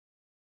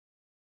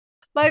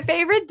My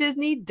favorite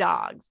Disney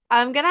dogs.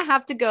 I'm gonna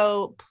have to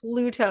go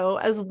Pluto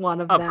as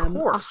one of Of them,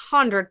 course. Of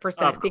 100%.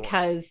 course.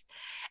 Because,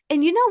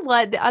 and you know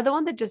what? The other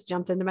one that just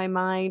jumped into my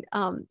mind,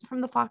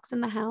 from The Fox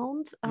and the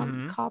Hound,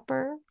 Mm-hmm.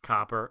 Copper.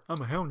 Copper.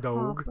 I'm a hound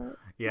dog. Copper, my hound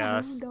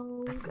Yes.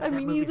 dog. I That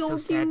mean, he's movie's so so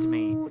sad to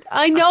me. cute.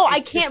 I know. I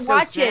It's just can't so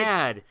watch it.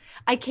 sad.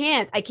 I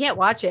can't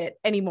watch it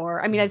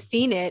anymore. I mean, I've Mhm.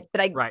 seen it,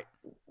 but I Right.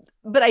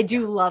 but I Yeah.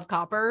 do love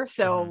Copper, Hmm.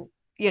 so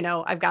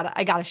I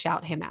gotta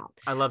shout him out.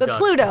 I love But Doug.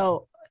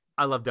 Pluto,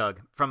 I love Doug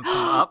from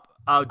Up.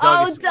 Oh, Doug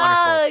oh is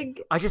wonderful.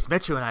 Doug, I just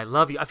met you and I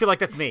love you. I feel like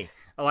that's me.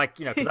 Like,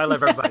 because I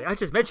love everybody. I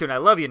just met you and I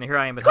love you, and here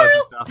I am with hugs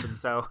and squirrel. stuff. And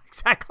so,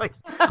 exactly,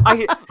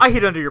 I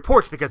hid under your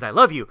porch because I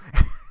love you.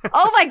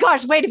 Oh my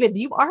gosh, wait a minute,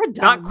 you are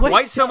Not Doug.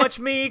 quite so much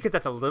me, because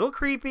that's a little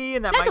creepy,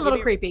 and that That's might a give little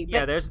me. creepy,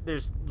 Yeah, but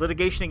there's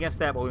litigation against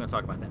that, but we won't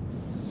talk about that.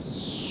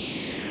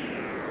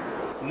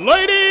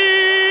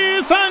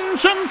 Ladies and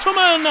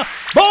gentlemen,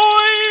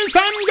 boys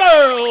and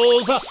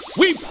girls,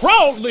 we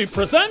proudly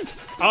present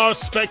our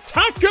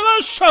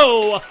spectacular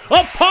show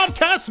of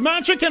podcast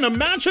magic and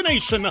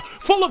imagination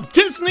full of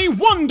Disney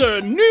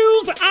wonder,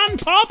 news, and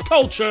pop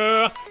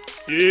culture.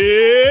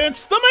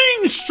 It's the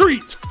Main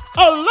Street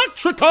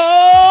Electrical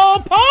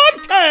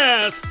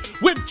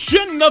Podcast with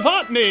Jenn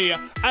Dave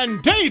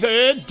and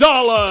David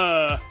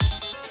Dollar.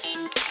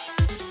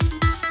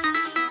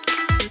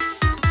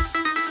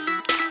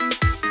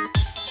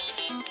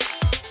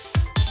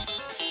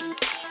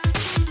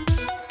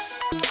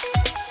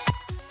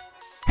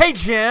 Hey,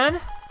 Jen.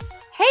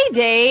 hey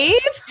Dave.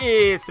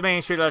 It's the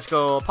Main Street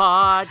Electrical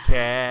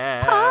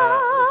Podcast.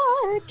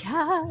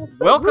 Podcast.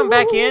 Welcome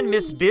back in,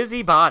 Miss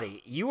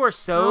Busybody. You are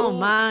so Oh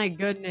my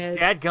goodness.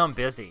 dadgum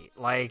busy.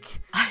 Like,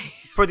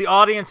 for the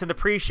audience in the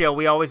pre-show,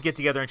 we always get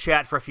together and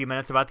chat for a few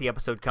minutes about the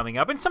episode coming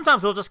up. And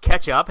sometimes we'll just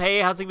catch up. Hey,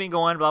 how's it been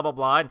going? Blah, blah,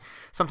 blah. And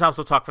sometimes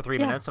we'll talk for 3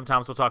 minutes.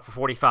 Sometimes we'll talk for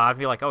 45 and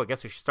be like, oh, I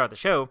guess we should start the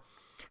show.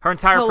 Her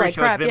entire Holy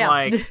pre-show has crap, been yeah.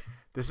 like,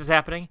 this is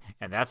happening,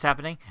 and that's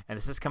happening, and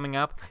this is coming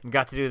up, and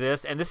got to do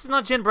this. And this is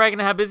not Jen bragging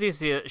how busy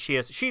she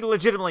is. She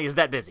legitimately is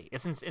that busy.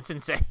 It's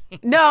insane.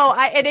 No,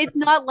 and it's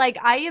not like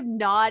I am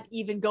not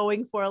even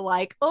going for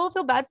like, oh, I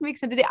feel bad to make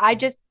sympathy. I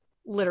just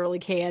literally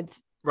can't.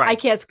 Right. I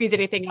can't squeeze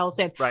anything else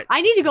in. Right. I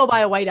need to go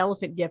buy a white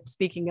elephant gift,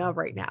 speaking of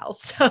right now.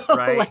 So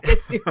Right. like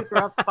as soon as we're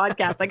off the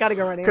podcast, I got to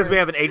go run Because we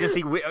have an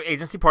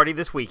agency party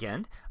this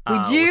weekend. We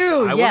which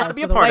do, I will yes, not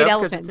be a for the part white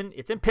of because elephants.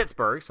 it's in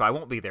Pittsburgh, so I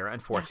won't be there,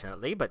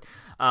 unfortunately. But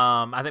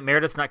I think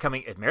Meredith's not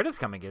coming. Is Meredith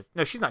coming?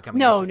 No, she's not coming.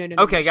 No, is she? no, no,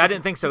 no, Okay, she's I not.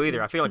 didn't think so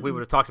either. I feel like we would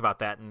have talked about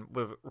that and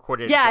we've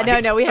recorded. it Yeah,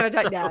 twice. no, we haven't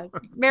talked. So- Yeah,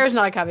 Mayor's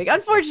not coming,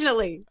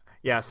 unfortunately.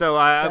 Yeah, so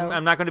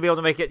I'm not going to be able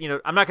to make it.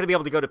 I'm not going to be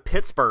able to go to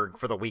Pittsburgh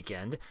for the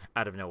weekend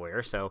out of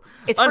nowhere. So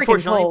It's freaking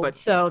unfortunately, cold, but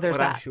so there's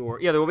I'm that. sure.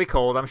 Yeah, there will be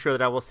cold. I'm sure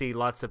that I will see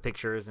lots of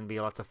pictures and be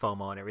lots of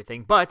FOMO and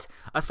everything. But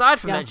aside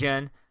from Yeah. that,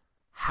 Jen,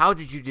 how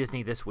did you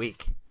Disney this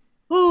week?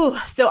 Ooh,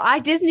 so I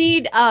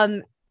Disneyed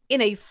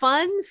in a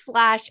fun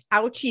 /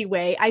 ouchy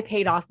way. I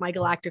paid off my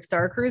Galactic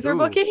Star Cruiser Ooh,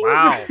 booking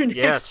wow, for next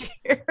yes.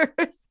 year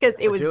because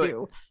it was Do it.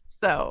 due.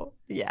 So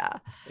yeah.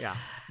 Yeah,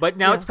 but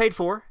now Yeah. it's paid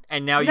for,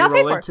 and now It's you now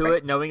paid roll for, into right.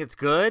 it knowing it's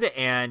good,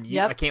 and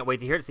Yep. I can't wait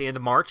to hear it. It's the end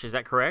of March. Is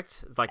that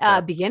correct? It's like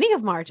the Beginning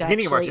of March.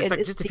 beginning of March. Actually. It's like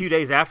It- just a few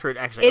days after it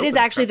actually. It is opens,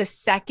 actually correct? the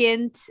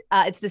second.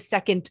 It's the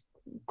second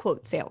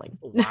quote sailing.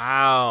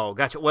 Wow,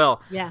 gotcha.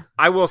 Well, Yeah.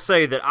 I will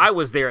say that I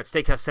was there at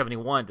Steakhouse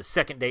 71 the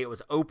second day it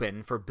was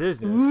open for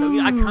business. So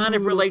I kind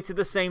of Ooh. relate to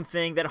the same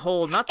thing, that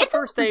whole, not the It's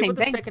first almost the day, same but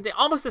the thing. second day.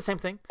 Almost the same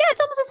thing. Yeah,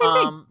 it's almost the same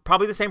thing.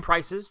 Probably the same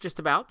prices, just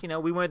about.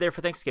 We went there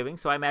for Thanksgiving,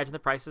 so I imagine the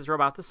prices are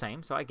about the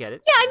same, so I get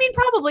it. Yeah, I mean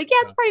probably. Yeah,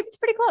 it's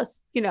pretty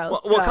close.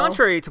 Well, so.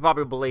 contrary to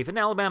popular belief, in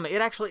Alabama,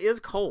 it actually is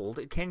cold.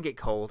 It can get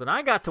cold. And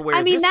I got to wear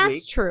I mean this that's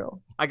week,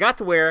 true. I got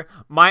to wear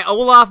my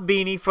Olaf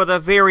beanie for the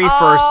very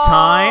first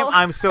time.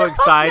 I'm so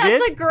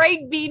excited. That's a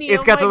great beanie.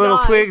 It's Oh got the my little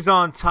gosh. twigs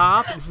on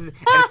top.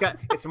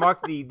 It's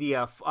marked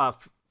the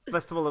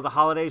Festival of the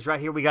Holidays right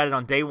here. We got it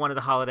on day one of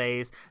the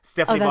holidays.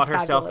 Stephanie that's bought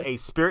herself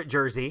fabulous. a Spirit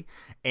jersey,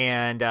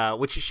 and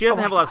which she doesn't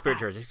Oh, have a I lot of saw Spirit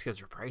that. jerseys because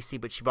they're pricey.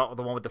 But she bought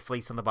the one with the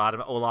fleece on the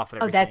bottom, Olaf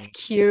and Oh, everything. that's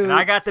cute. And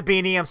I got the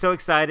beanie. I'm so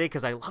excited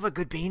because I love a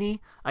good beanie.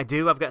 I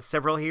do. I've got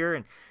several here,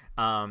 and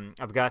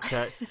I've got.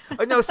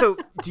 Oh, no, so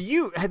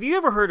have you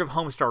ever heard of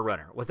Homestar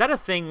Runner? Was that a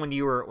thing when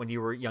you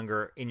were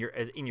younger in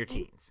your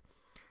teens?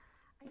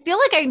 I feel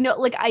like I know,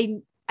 like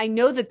I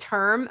know the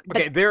term, but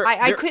Okay,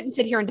 I couldn't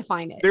sit here and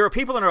define it. There are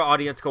people in our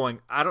audience going,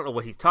 I don't know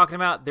what he's talking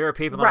about. There are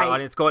people in Right. our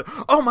audience going,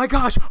 oh my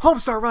gosh,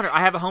 Homestar Runner.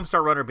 I have a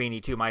Homestar Runner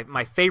beanie too.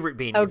 My favorite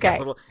beanie.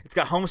 Okay. It's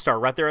got Homestar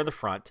right there in the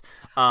front.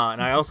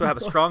 And I also have a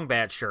Strong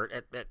Bad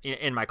shirt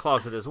in my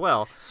closet as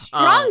well.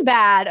 Strong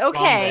bad.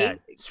 Okay.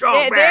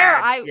 Strong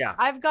Bad. There, yeah.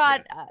 I've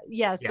got some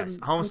Yes, some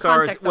Homestar.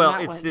 context on Well,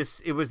 that it's one. this.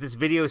 It was this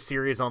video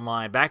series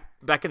online back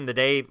back in the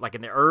day, like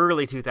in the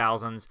early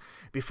 2000s,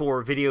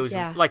 before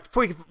videos, like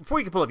before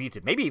you could pull up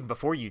YouTube, maybe even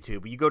before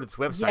YouTube, you go to this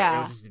website, and it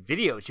was just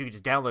videos you could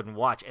just download and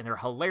watch, and they're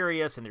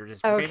hilarious, and they're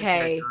just random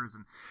characters,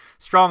 and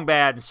strong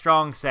bad and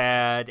strong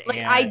sad. Like,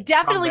 and I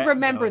definitely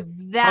remember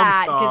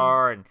that.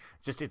 Homestar, and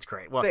just, it's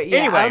great. Well,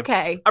 anyway,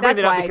 I bring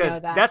that up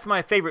because that's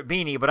my favorite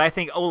beanie, but I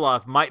think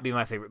Olaf might be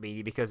my favorite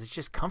beanie because it's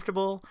just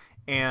comfortable,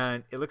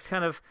 and it looks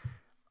kind of,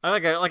 I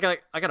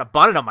got a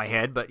bonnet on my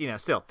head, but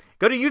still.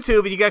 Go to YouTube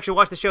and you can actually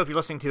watch the show if you're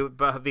listening to it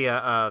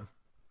via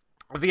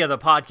the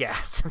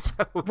podcast.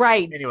 So,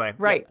 right. Anyway.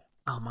 Right.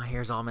 Oh, my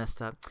hair's all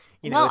messed up.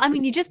 Well, I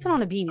mean, you just put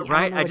on a beanie.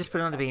 Right. I just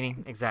put on a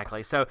beanie.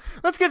 Exactly. So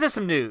let's get to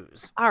some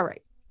news. All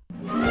right.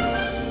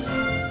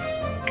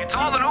 It's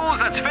all the news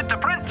that's fit to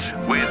print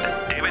with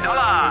David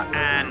Dollar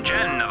and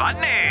Jenn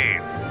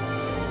Dave.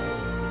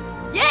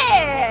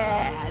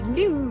 Yeah,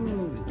 news.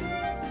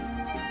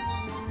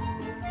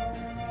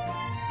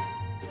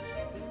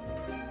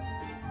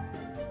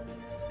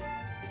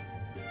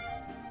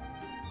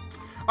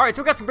 All right,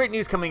 so we've got some great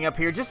news coming up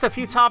here. Just a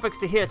few topics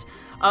to hit.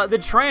 The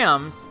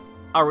trams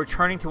are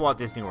returning to Walt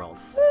Disney World.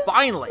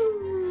 Finally.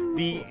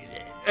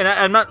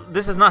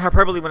 This is not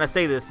hyperbole when I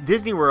say this.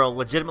 Disney World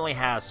legitimately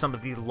has some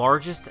of the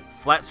largest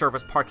flat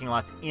surface parking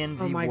lots in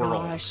the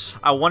world. Gosh.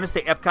 I want to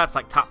say Epcot's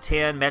like top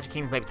 10, Magic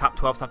Kingdom's maybe top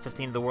 12, top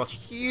 15 in the world.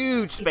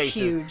 Huge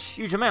spaces.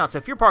 Huge amounts. So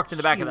if you're parked in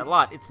the back of that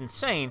lot, it's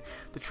insane.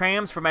 The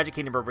trams for Magic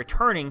Kingdom are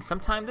returning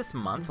sometime this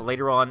month,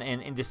 later on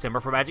in December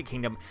for Magic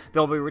Kingdom.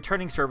 They'll be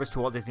returning service to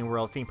Walt Disney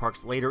World theme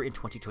parks later in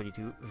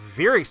 2022.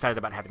 Very excited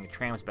about having the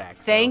trams back.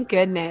 Thank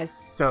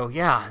goodness. So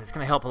yeah, it's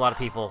going to help a lot of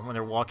people when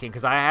they're walking,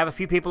 because I have a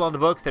few people on the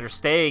books that are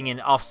staying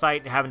in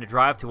off-site and having to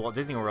drive to Walt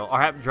Disney World,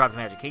 or having to drive to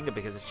Magic Kingdom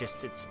because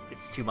it's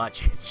too much.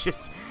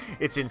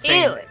 It's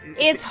insane.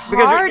 It's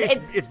hard.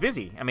 It's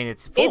busy. I mean,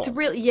 it's full. It's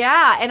really,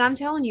 and I'm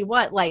telling you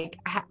what, like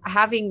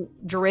having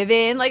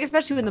driven, like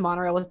especially when the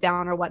monorail was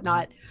down or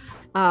whatnot.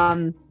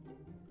 Oh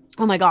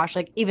my gosh,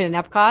 like even in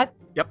Epcot.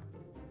 Yep.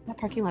 That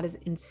parking lot is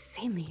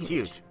insanely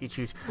huge. It's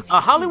huge.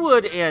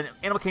 Hollywood and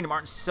Animal Kingdom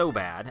aren't so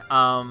bad.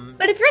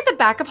 But if you're at the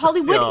back of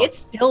Hollywood, it's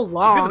still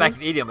long. If you're at the back of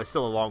Medium, it's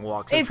still a long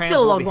walk. So it's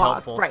still a long walk,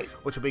 helpful, right?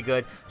 Which will be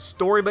good.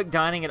 Storybook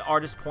dining at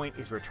Artist Point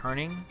is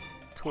returning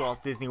to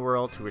Walt Disney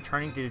World,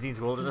 returning to Disney's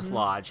Wilderness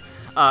Lodge.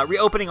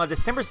 Reopening on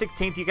December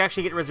 16th. You can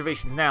actually get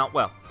reservations now.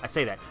 Well, I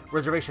say that.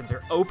 Reservations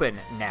are open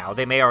now.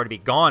 They may already be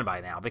gone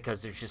by now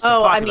because there's just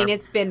so popular. I mean,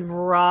 it's been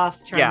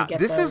rough trying to get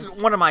this those.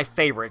 is one of my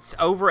favorites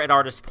over at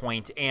Artist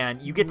Point,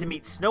 and you get to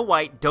meet Snow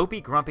White,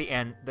 Dopey, Grumpy,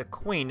 and the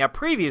Queen. Now,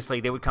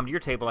 previously, they would come to your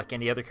table like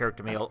any other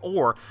character meal,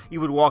 or you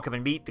would walk up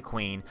and meet the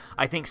Queen.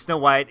 I think Snow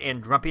White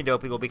and Grumpy and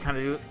Dopey will be kind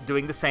of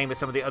doing the same as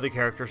some of the other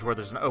characters, where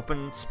there's an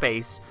open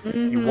space.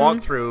 You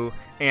walk through,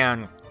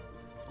 and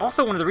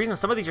also, one of the reasons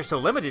some of these are so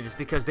limited is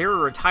because there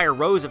are entire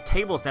rows of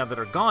tables now that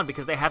are gone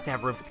because they have to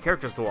have room for the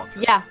characters to walk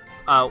through. Yeah.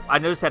 I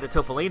noticed that at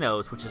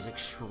Topolino's, which is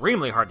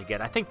extremely hard to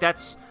get. I think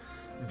that's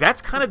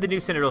kind of the new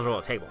Cinderella's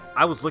Royal table.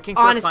 I was looking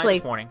for a client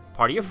this morning,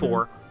 party of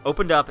 4,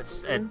 opened up at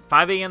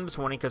 5 a.m. this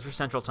morning because we're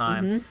Central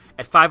Time.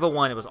 At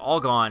 5:01, it was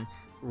all gone.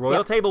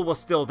 Royal table was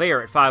still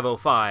there at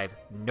 5:05.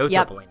 No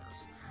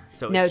Topolino's.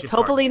 So no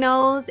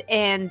Topolino's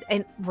and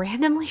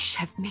randomly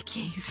Chef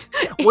Mickey's.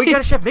 We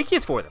got a Chef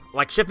Mickey's for them.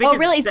 Like Chef Mickey's. Oh,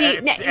 really? See,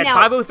 at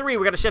 5:03,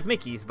 we got a Chef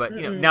Mickey's, but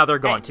now they're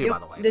gone too. By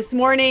the way, this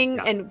morning,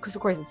 and because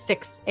of course it's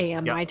 6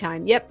 a.m. my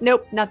time. Yep.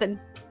 Nope. Nothing.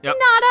 Yep.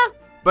 Nada.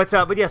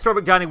 But yeah,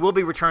 Storybook Dining will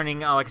be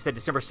returning, like I said,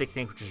 December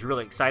 16th, which is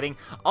really exciting.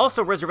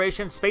 Also,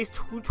 reservations, Space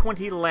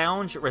 220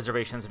 Lounge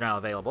reservations are now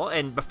available.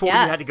 And before you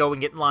had to go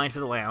and get in line for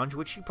the lounge,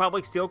 which you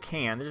probably still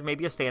can. There's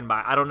maybe a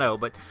standby, I don't know.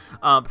 But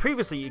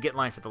previously, you get in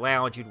line for the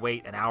lounge, you'd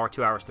wait an hour,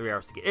 2 hours, 3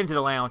 hours to get into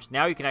the lounge.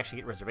 Now you can actually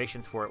get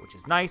reservations for it, which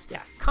is nice.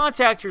 Yes.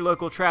 Contact your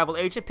local travel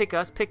agent. Pick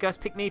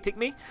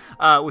me,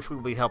 which we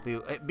will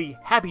be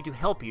happy to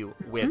help you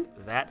with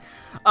that.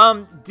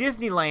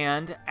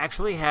 Disneyland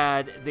actually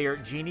had their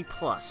Genie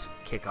Plus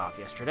kickoff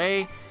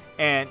yesterday,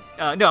 and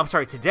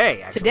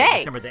today, actually,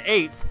 December the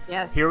 8th.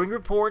 Yes. Hearing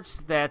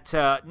reports that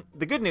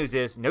the good news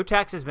is no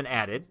tax has been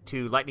added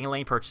to Lightning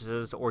Lane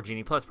purchases or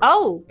Genie Plus purchases.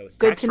 Oh, so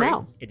good to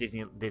know. At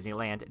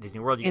Disneyland, at Disney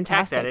World, you get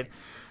tax added.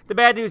 The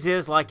bad news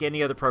is, like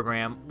any other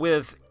program,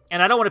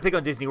 and I don't want to pick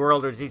on Disney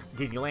World or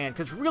Disneyland,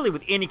 because really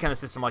with any kind of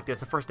system like this,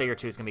 the first day or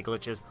two is going to be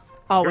glitches.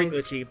 Always.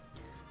 Very glitchy.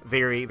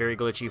 Very, very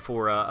glitchy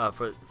for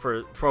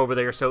over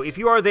there. So if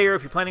you are there,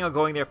 if you're planning on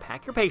going there,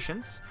 pack your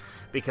patience,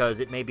 because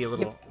it may be a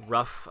little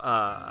rough,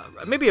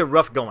 maybe a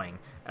rough going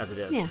as it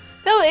is. Yeah,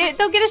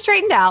 they'll get it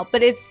straightened out,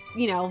 but it's,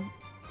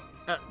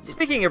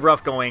 speaking of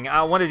rough going,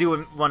 I want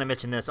to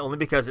mention this only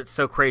because it's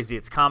so crazy,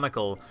 it's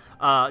comical.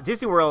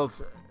 Disney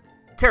World's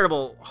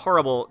terrible,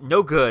 horrible,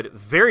 no good,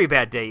 very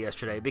bad day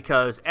yesterday,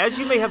 because as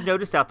you may have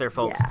noticed out there,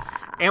 folks,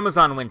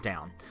 Amazon went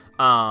down.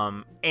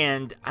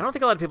 And I don't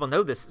think a lot of people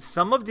know this.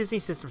 Some of Disney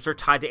systems are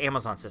tied to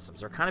Amazon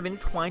systems. They're kind of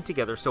entwined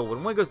together. So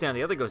when one goes down,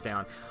 the other goes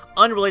down.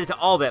 Unrelated to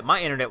all that, my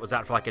internet was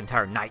out for like an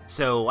entire night.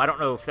 So I don't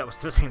know if that was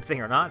the same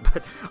thing or not,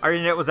 but our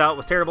internet was out. It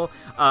was terrible.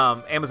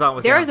 Amazon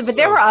was down. But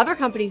there were other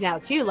companies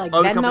out too. Like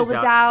Venmo was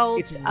out.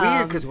 It's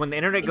weird because when the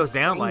internet goes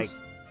down, like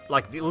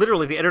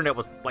literally the internet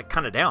was like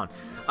kind of down.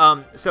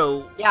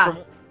 So from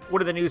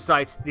one of the news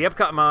sites, the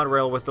Epcot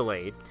monorail was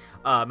delayed.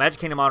 Magic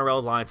Kingdom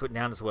monorail lines went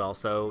down as well,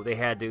 so they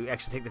had to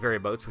actually take the ferry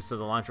boats, so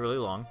the lines were really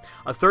long.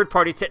 A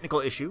third-party technical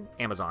issue,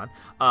 Amazon,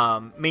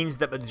 means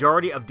that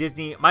majority of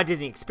my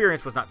Disney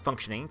experience was not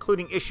functioning,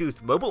 including issues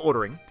with mobile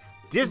ordering,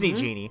 Disney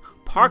Genie,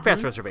 Park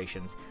Pass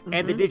reservations,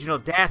 and the digital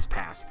Dash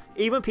Pass.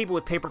 Even people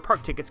with paper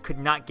park tickets could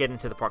not get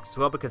into the parks as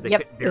well because they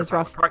couldn't verify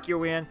what park you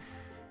were in.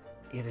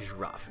 It is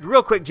rough.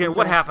 Real quick, Jen,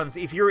 what happens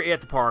if you're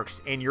at the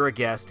parks and you're a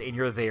guest and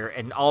you're there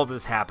and all of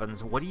this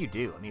happens? What do you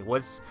do? I mean,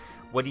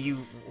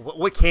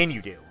 what can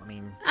you do?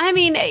 I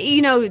mean,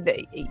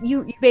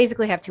 you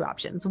basically have two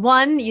options.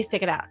 One, you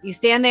stick it out. You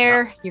stand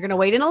there. You're gonna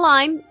wait in a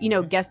line.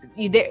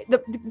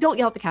 Don't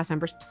yell at the cast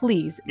members,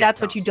 please.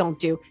 That's what you don't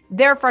do.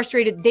 They're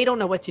frustrated. They don't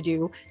know what to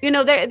do.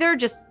 They're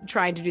just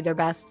trying to do their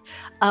best.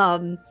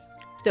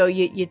 So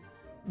you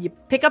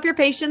pick up your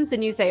patience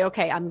and you say,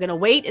 okay, I'm going to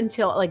wait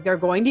until they're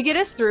going to get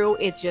us through.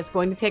 It's just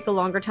going to take a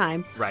longer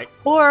time. Right.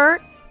 Or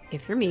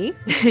if you're me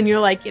and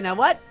you're like, you know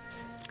what?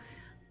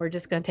 We're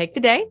just going to take the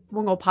day.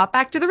 We're going to pop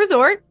back to the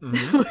resort.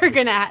 We're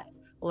going to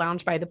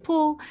lounge by the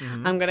pool.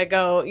 I'm going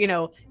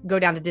to go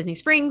down to Disney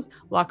Springs,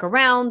 walk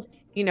around,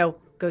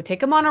 go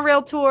take a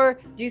monorail tour,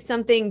 do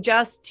something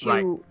just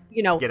to,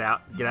 get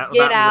out.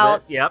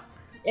 Yep.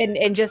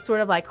 And just sort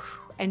of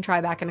and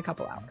try back in a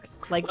couple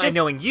hours. And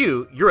knowing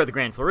you're at the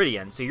Grand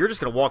Floridian, so you're just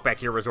going to walk back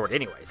to your resort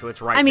anyway. So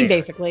it's right.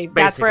 Basically,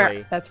 that's where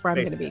I'm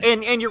going to be.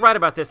 And you're right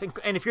about this.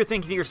 And if you're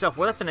thinking to yourself,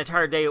 well, that's an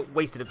entire day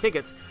wasted of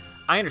tickets,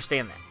 I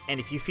understand that. And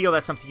if you feel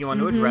that's something you want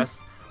to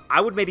address,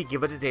 I would maybe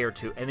give it a day or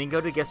two and then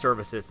go to guest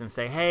services and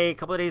say, hey, a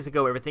couple of days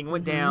ago, everything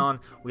went down.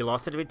 We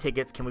lost a bit of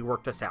tickets. Can we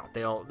work this out?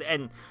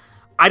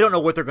 I don't know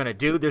what they're going to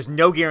do. There's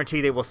no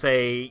guarantee they will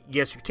say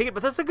yes your ticket,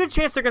 but there's a good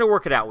chance they're going to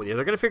work it out with you.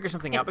 They're going to figure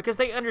something out because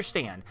they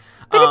understand.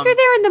 But if you're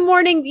there in the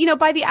morning,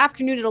 by the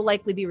afternoon, it'll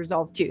likely be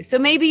resolved too. So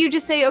maybe you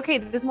just say, okay,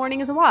 this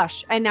morning is a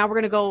wash, and now we're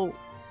going to go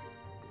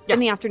in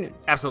the afternoon.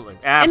 Absolutely.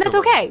 And that's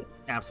okay.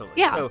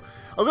 Absolutely. Yeah. So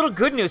a little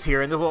good news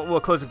here, and then we'll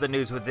close with the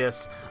news with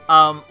this.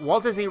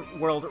 Walt Disney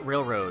World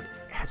Railroad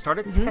has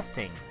started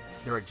testing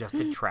their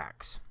adjusted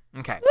tracks.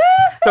 Okay.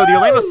 So the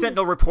Orlando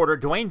Sentinel reporter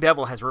Dwayne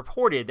Bevel has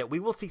reported that we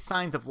will see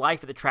signs of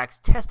life at the tracks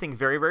testing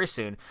very, very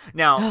soon.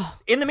 Now,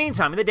 in the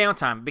meantime, in the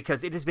downtime,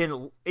 because it has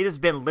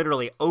been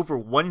literally over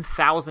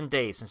 1,000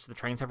 days since the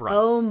trains have run.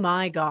 Oh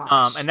my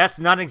gosh. And that's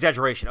not an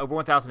exaggeration. Over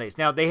 1,000 days.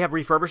 Now they have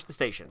refurbished the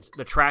stations,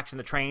 the tracks, and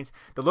the trains.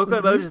 The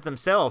locomotives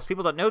themselves,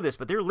 people don't know this,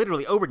 but they're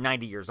literally over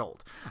 90 years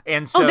old.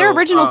 And so they're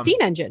original steam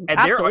engines. And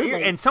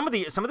absolutely. And some of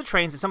the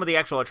trains and some of the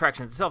actual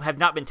attractions itself have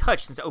not been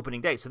touched since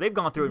opening day. So they've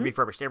gone through and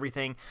refurbished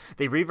everything.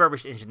 They refurbished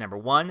engine number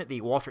 1,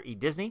 the Walter E.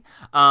 Disney.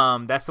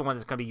 That's the one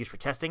that's going to be used for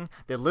testing.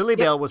 The Lily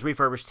Bell was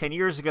refurbished 10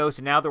 years ago,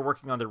 so now they're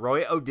working on the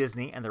Roy O.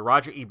 Disney and the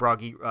Roger E.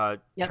 Broggie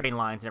train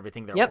lines and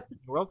everything there in the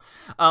world.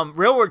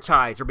 Railroad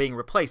ties are being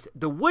replaced.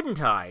 The wooden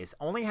ties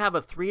only have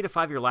a 3 to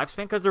 5 year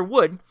lifespan because they're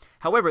wood.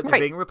 However, they're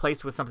being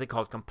replaced with something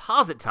called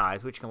composite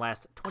ties, which can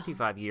last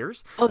 25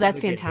 years. Oh,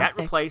 that's fantastic.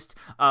 That replaced.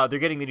 They're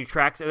getting the new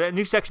tracks. A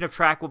new section of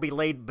track will be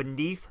laid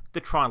beneath the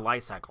Tron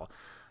light cycle.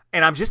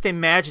 And I'm just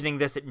imagining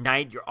this at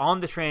night. You're on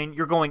the train.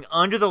 You're going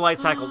under the light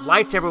cycle.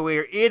 Lights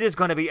everywhere. It is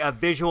going to be a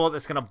visual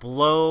that's going to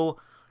blow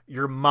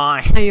your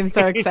mind. I am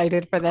so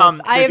excited for this.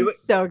 I am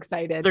so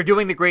excited. They're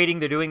doing the grading.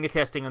 They're doing the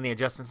testing on the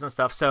adjustments and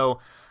stuff. So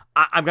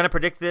I'm going to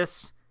predict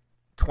this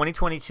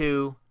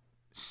 2022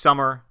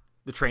 summer,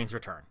 the trains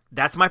return.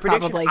 That's my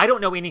prediction. Probably. I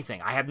don't know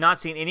anything. I have not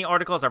seen any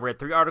articles. I've read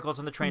 3 articles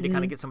on the train to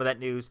kind of get some of that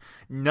news.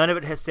 None of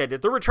it has said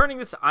that they're returning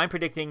this. I'm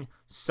predicting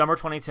summer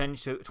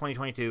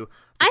 2022.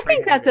 I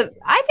think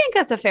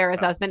that's a fair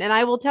assessment. And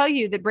I will tell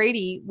you that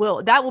Brady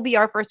will be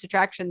our first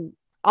attraction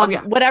on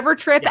whatever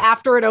trip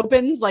after it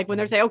opens. Like when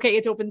they're saying, okay,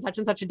 it's open such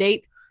and such a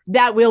date,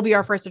 that will be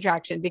our first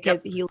attraction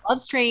because he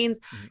loves trains.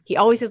 He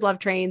always has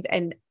loved trains,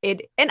 and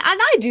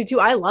I do too.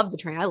 I love the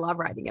train. I love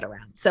riding it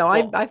around. So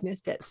I've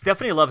missed it.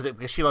 Stephanie loves it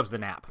because she loves the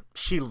nap.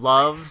 She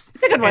loves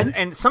it's a good one.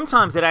 And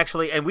sometimes it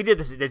actually, and we did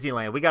this at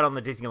Disneyland. We got on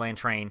the Disneyland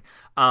train,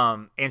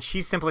 and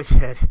she simply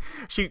said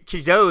she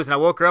dozed, and I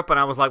woke her up and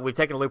I was like, we've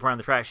taken a loop around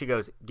the track. She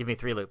goes, give me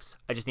 3 loops.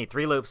 I just need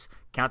 3 loops.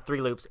 Count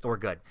 3 loops, and we're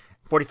good.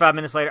 45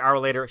 minutes later, hour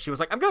later, she was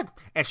like, I'm good.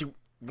 And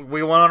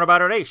we went on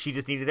about our day. She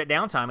just needed that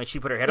downtime, and she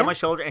put her head on my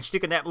shoulder, and she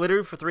took a nap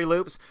literally for 3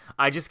 loops.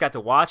 I just got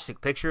to watch,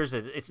 took pictures.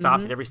 It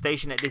stopped at every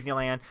station at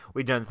Disneyland.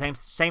 We've done the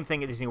same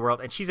thing at Disney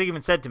World, and she's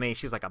even said to me,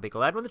 she's like, I'll be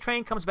glad when the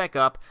train comes back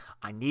up.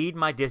 I need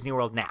my Disney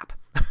World nap.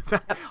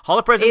 Hall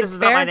of Presidents is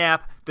not my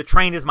nap. The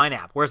train is my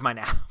nap. Where's my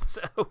nap?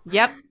 So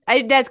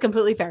that's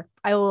completely fair.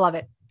 I love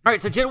it. All right,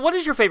 so Jen, what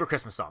is your favorite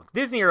Christmas song?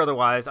 Disney or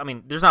otherwise? I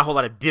mean, there's not a whole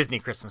lot of Disney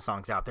Christmas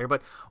songs out there,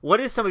 but what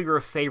is some of your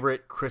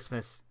favorite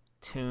Christmas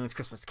tunes,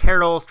 Christmas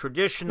carols,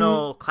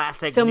 traditional,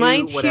 classic,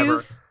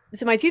 whatever?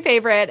 So my 2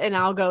 favorite, and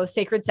I'll go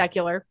sacred,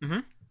 secular.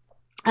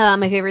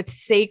 My favorite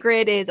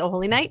sacred is "O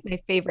Holy Night." My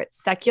favorite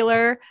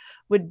secular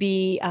would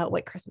be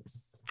 "White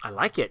Christmas." I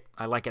like it.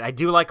 I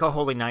do like "O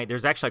Holy Night."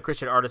 There's actually a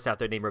Christian artist out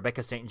there named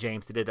Rebecca St.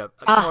 James that did a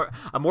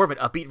more of an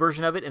upbeat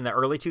version of it in the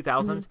early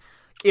 2000s.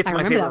 It's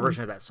my favorite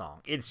version of that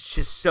song. It's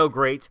just so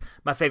great.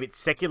 My favorite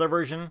secular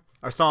version,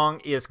 our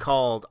song, is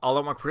called All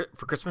I Want for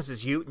Christmas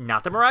Is You,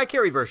 not the Mariah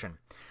Carey version.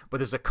 But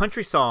there's a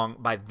country song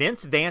by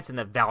Vince Vance and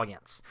the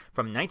Valiants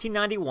from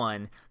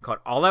 1991 called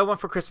All I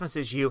Want for Christmas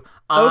Is You.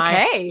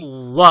 I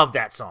love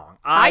that song.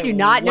 I do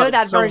not know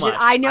that version. Much.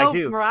 I know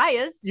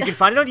Mariah's. You can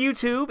find it on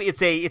YouTube.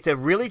 It's a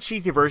really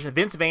cheesy version.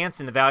 Vince Vance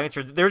and the Valiants,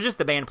 they're just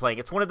the band playing.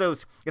 It's one of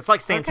those, it's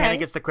like Santana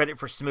gets the credit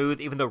for Smooth,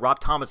 even though Rob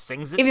Thomas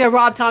sings it. Even though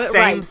Rob Thomas,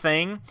 Same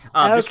thing.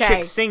 This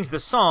chick sings the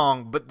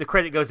song, but the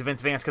credit goes to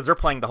Vince Vance because they're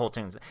playing the whole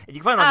tunes. And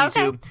you can find it on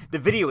YouTube. The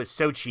video is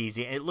so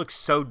cheesy, and it looks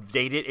so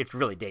dated. It's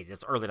really dated.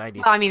 It's early 90s.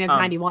 Well, I mean, it's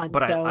 91,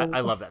 but so...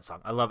 I love that song.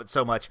 I love it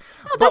so much.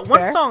 Oh, but one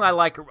fair. song I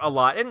like a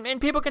lot,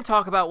 and people can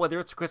talk about whether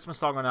it's a Christmas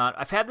song or not.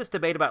 I've had this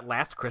debate about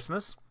Last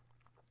Christmas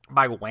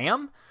by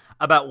Wham,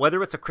 about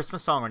whether it's a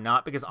Christmas song or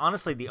not, because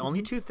honestly, the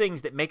only two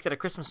things that make that a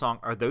Christmas song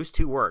are those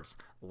two words,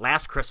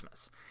 Last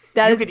Christmas.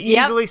 You could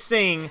easily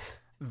sing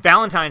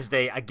Valentine's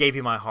Day, I Gave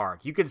You My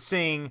Heart. You could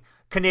sing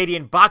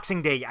Canadian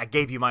Boxing Day, I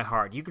Gave You My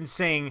Heart. You can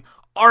sing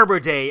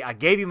Arbor Day, I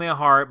Gave You My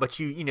Heart, but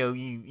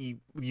you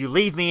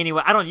leave me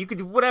anyway. You could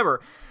do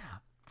whatever.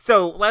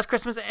 So, Last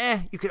Christmas,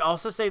 you could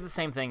also say the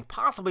same thing,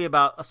 possibly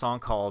about a song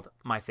called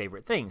My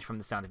Favorite Things from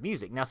The Sound of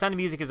Music. Now, Sound of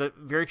Music is a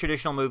very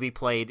traditional movie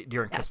played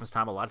during Christmas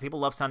time. A lot of people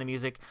love Sound of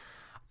Music.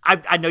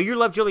 I know you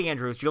love Julie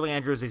Andrews. Julie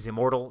Andrews is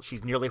immortal.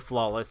 She's nearly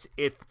flawless.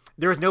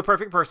 There is no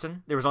perfect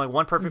person. There was only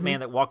one perfect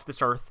man that walked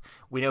this earth.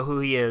 We know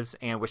who he is,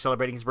 and we're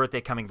celebrating his birthday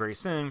coming very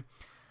soon.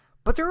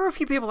 But there are a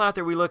few people out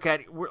there we look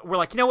at, we're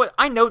like, you know what?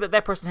 I know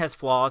that person has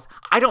flaws.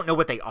 I don't know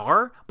what they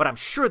are, but I'm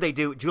sure they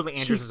do. Julie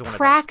Andrews is one of those. She's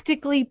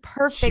practically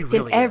perfect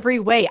in every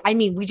way. I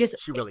mean,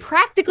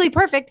 practically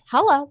perfect.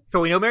 Hello.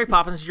 So we know Mary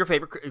Poppins is your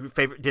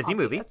favorite Disney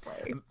movie.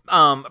 But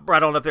I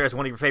don't know if there's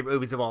one of your favorite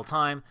movies of all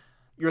time.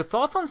 Your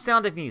thoughts on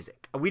Sound of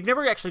Music? We've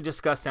never actually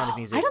discussed Sound of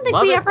Music. I don't think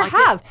we ever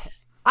have.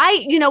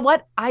 You know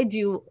what? I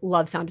do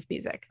love Sound of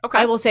Music. Okay.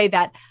 I will say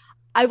that.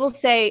 I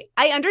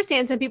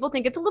understand some people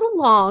think it's a little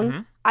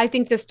long. I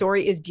think the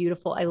story is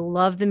beautiful. I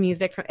love the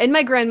music and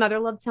my grandmother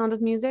loved Sound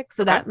of Music.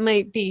 So that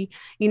might be,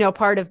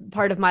 part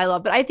of my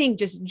love, but I think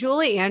just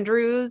Julie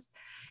Andrews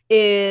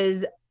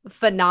is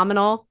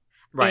phenomenal.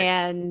 Right.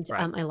 And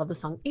I love the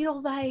song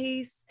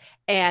Edelweiss,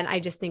 and I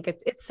just think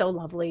it's so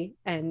lovely.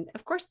 And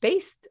of course,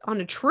 based on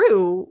a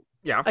true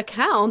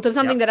account of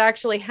something that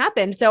actually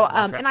happened. So,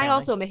 and I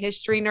also am a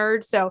history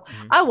nerd, so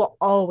I will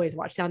always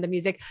watch Sound of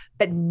Music,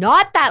 but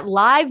not that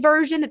live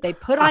version that they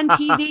put on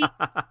TV.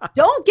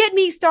 Don't get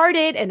me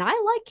started. And I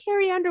like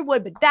Carrie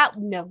Underwood, but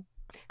no,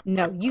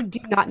 you do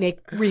not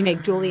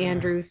remake Julie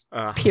Andrews.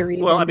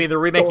 Period. Well, I mean, they're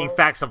remaking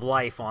Facts of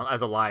Life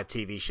as a live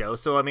TV show.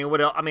 So, I mean, what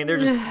else? I mean,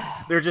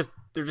 they're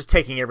just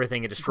taking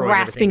everything and destroying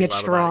grasping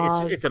everything. Grasping at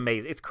straws. It's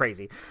amazing. It's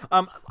crazy.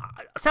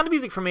 Sound of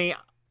Music for me,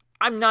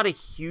 I'm not a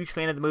huge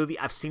fan of the movie.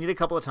 I've seen it a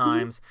couple of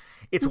times.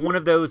 It's one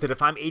of those that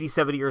if I'm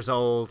 87 years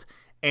old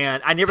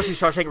and I never see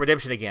Shawshank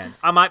Redemption again,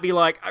 I might be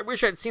like, I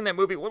wish I'd seen that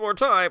movie one more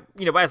time,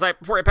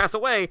 before I pass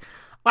away.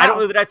 Wow. I don't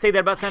know that I'd say that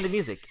about Sound of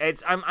Music.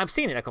 I've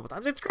seen it a couple of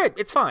times. It's great.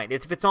 It's fine.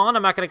 If it's on,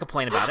 I'm not going to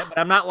complain about it. But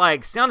I'm not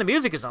like, Sound of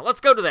Music is on. Let's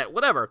go to that.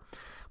 Whatever.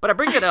 But I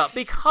bring it up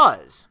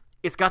because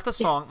it's got the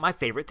song My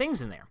Favorite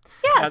Things in there.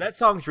 Yes. Now, that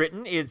song's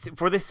written. It's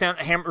for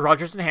the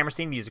Rodgers and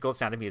Hammerstein musical,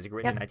 Sound of Music,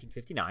 written in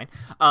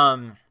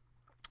 1959.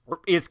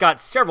 It's got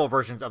several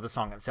versions of the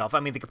song itself. I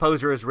mean, the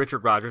composer is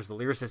Richard Rodgers. The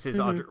lyricist is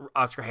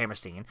Oscar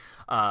Hammerstein.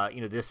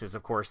 This is,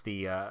 of course,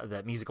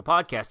 the musical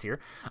podcast here.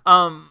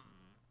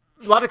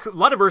 A lot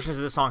of versions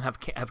of this song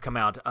have come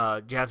out.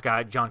 Jazz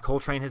guy John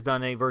Coltrane has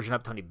done a version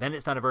of. Tony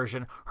Bennett's done a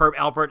version. Herb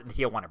Alpert and the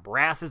Tijuana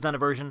Brass has done a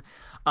version.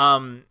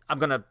 I'm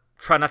gonna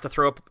try not to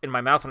throw up in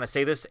my mouth when I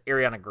say this.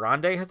 Ariana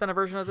Grande has done a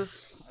version of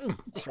this.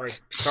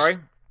 Sorry.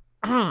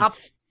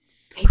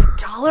 Baby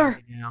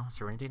dollar.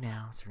 Serenity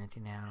now.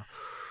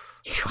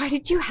 Why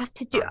did you have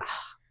to do?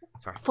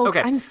 Sorry, folks.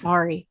 Okay. I'm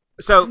sorry.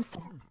 So.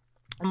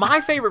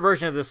 My favorite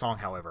version of this song,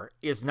 however,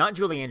 is not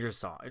Julie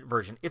Andrews'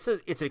 version. It's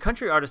a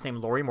country artist named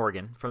Lori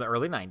Morgan from the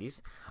early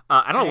 90s.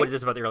 I don't know what it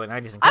is about the early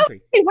 90s in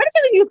country. What is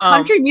it with you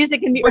country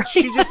music in the early 90s?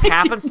 She just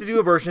happens to do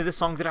a version of this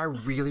song that I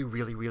really,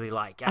 really, really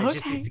like.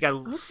 It's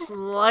got a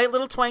slight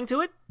little twang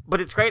to it,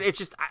 but it's great. It's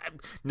just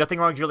nothing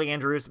wrong with Julie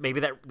Andrews.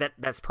 Maybe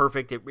that's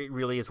perfect. It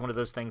really is one of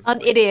those things.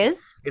 It is,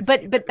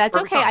 but that's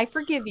okay. Song. I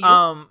forgive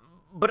you.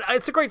 But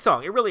it's a great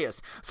song. It really is.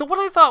 So what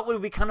I thought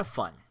would be kind of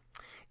fun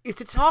is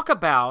to talk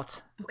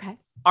about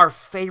our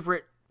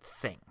favorite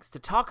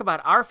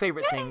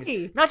things,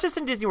 things, not just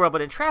in Disney World,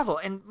 but in travel,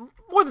 and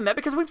more than that,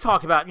 because we've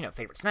talked about,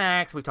 favorite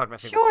snacks, we've talked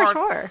about favorite parks.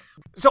 Sure.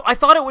 So I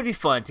thought it would be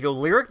fun to go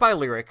lyric by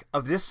lyric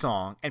of this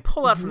song and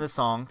pull out from this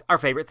song our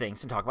favorite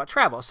things and talk about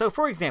travel. So,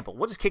 for example,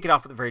 we'll just kick it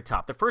off at the very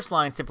top. The first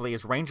line simply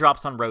is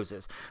raindrops on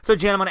roses. So,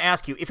 Jen, I'm going to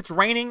ask you, if it's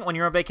raining when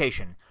you're on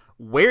vacation,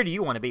 where do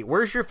you want to be?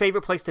 Where's your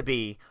favorite place to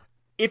be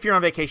if you're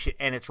on vacation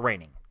and it's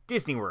raining?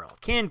 Disney World,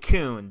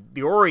 Cancun,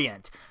 the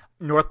Orient,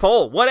 North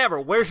Pole, whatever.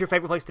 Where's your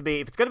favorite place to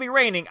be? If it's going to be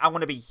raining, I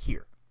want to be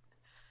here.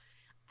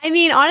 I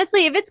mean,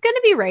 honestly, if it's going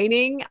to be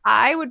raining,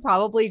 I would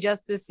probably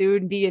just as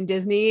soon be in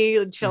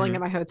Disney, chilling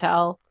at my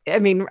hotel. I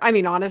mean,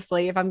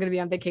 honestly, if I'm going to be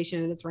on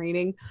vacation and it's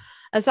raining,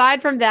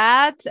 aside from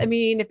that, I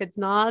mean, if it's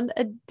not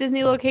a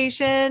Disney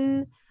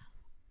location,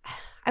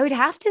 I would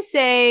have to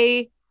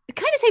say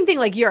kind of same thing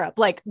like Europe,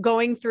 like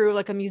going through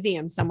like a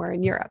museum somewhere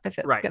in Europe if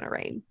it's going to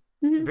rain.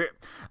 Mm-hmm.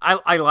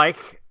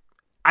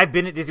 I've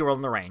been at Disney World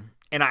in the rain.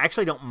 And I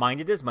actually don't mind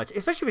it as much,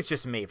 especially if it's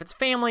just me. If it's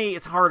family,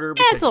 it's harder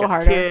because it's a little you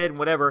got harder. a kid and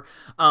whatever.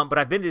 But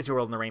I've been to Disney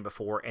World in the rain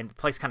before, and the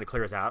place kind of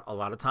clears out a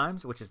lot of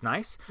times, which is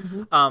nice.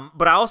 Mm-hmm.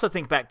 But I also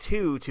think back,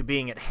 too, to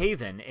being at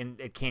Haven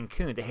at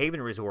Cancun, the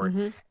Haven Resort.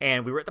 Mm-hmm.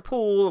 And we were at the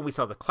pool, and we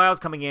saw the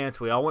clouds coming in,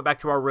 so we all went back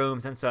to our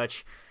rooms and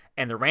such.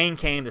 And the rain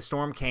came, the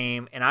storm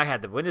came, and I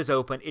had the windows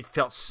open. It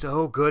felt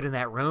so good in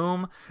that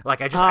room.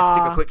 Like I took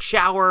a quick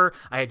shower.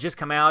 I had just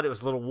come out. It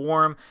was a little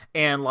warm,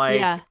 and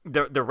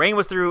the rain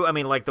was through. I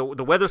mean, like the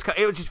weather's.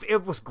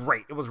 It was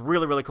great. It was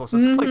really, really cool. So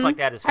a place like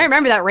that is. I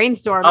remember that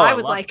rainstorm. I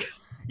was like,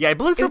 yeah, it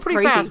blew through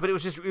pretty fast, but it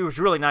was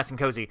really nice and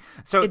cozy.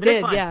 So the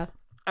next line,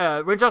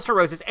 Raindrops on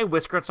Roses and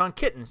Whiskers on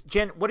Kittens.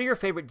 Jen, what are your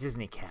favorite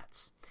Disney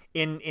cats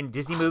in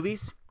Disney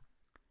movies?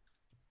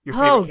 Your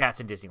favorite cats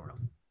in Disney World,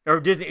 or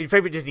your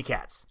favorite Disney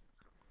cats?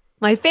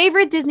 My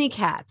favorite Disney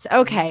cats.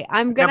 Okay,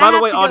 I'm gonna. Now, by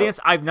the way, audience,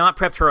 I've not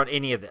prepped her on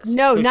any of this.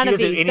 No, so none of of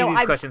these. Any of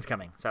these questions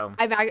coming. So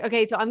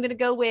so I'm gonna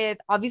go with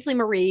obviously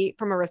Marie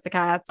from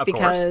Aristocats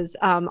because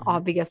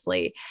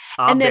obviously,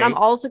 and then I'm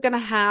also gonna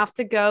have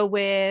to go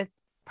with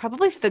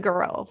probably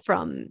Figaro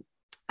from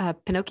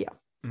Pinocchio.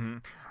 Mm-hmm.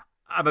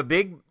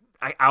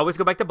 I always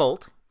go back to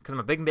Bolt because I'm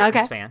a big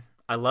Mittens fan.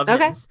 I love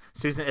Mittens.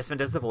 Susan Essman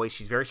does the voice.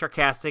 She's very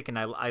sarcastic, and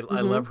I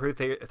love her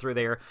through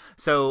there.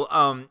 So,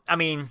 I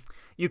mean.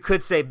 You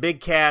could say big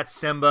cats,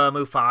 Simba,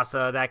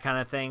 Mufasa, that kind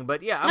of thing.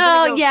 But yeah.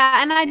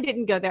 And I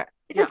didn't go there.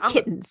 It's just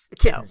kittens.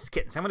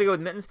 Kittens. I'm going to go with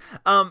Mittens.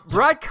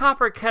 Broad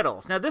copper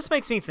kettles. Now, this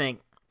makes me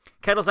think,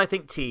 kettles, I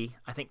think tea,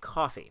 I think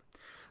coffee.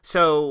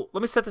 So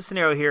let me set the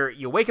scenario here.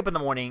 You wake up in the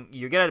morning,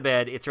 you get out of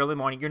bed, it's early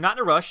morning, you're not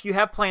in a rush, you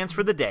have plans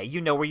for the day, you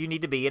know where you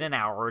need to be in an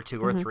hour or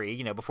two or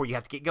three, before you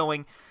have to get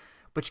going.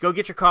 But you go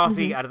get your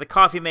coffee out of the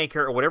coffee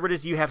maker or whatever it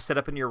is you have set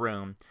up in your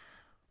room.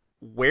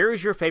 Where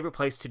is your favorite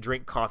place to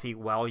drink coffee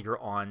while you're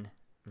on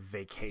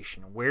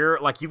vacation? Where,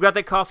 like, you've got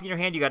that coffee in your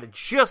hand, you got it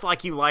just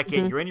like you like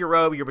it, you're in your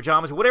robe, your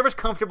pajamas, whatever's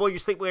comfortable, your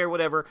sleepwear,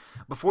 whatever.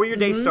 Before your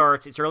day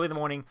starts, it's early in the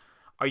morning.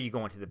 Are you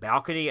going to the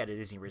balcony at a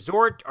Disney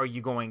resort? Are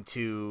you going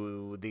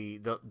to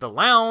the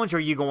lounge? Are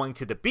you going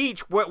to the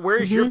beach?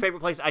 Where's your favorite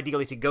place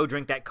ideally to go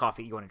drink that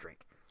coffee you want to drink?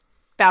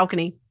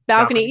 Balcony,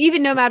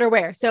 even no matter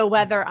where. So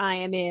whether I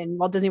am in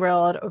Walt Disney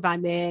World or if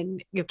I'm in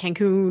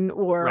Cancun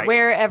or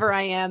wherever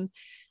I am,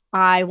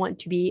 I want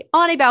to be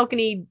on a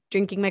balcony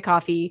drinking my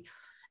coffee.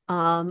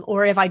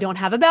 Or if I don't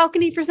have a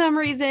balcony for some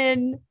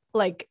reason,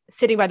 like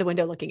sitting by the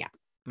window looking out.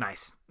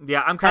 Nice.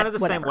 Yeah, I'm kind of the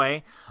same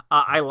way.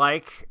 I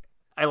like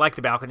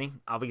the balcony,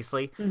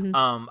 obviously.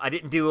 I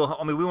didn't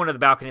we went to the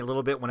balcony a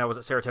little bit when I was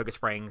at Saratoga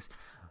Springs.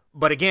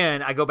 But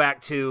again, I go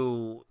back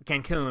to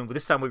Cancun.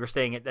 This time we were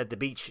staying at the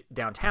beach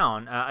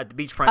downtown, at the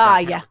beachfront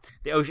downtown. Yeah.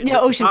 The ocean.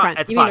 No, oceanfront.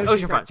 At the Fives.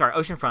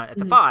 Oceanfront at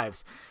the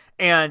Fives.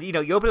 And, you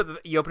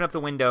open up the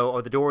window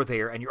or the door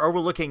there, and you're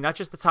overlooking not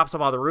just the tops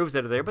of all the roofs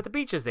that are there, but the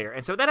beach is there.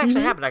 And so that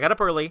actually happened. I got up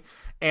early,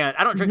 and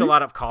I don't drink a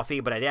lot of coffee,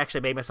 but I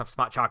actually made myself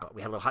some hot chocolate.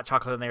 We had a little hot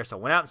chocolate in there, so I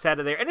went out and sat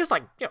in there. And it's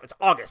like, it's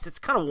August. It's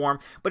kind of warm,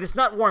 but it's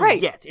not warm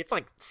yet. It's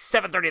like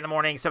 7:30 in the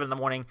morning, 7 in the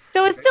morning.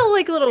 So it's still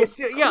like a little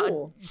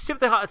cool.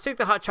 Yeah, stick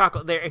the hot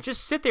chocolate there and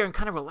just sit there and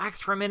kind of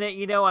relax for a minute.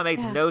 I made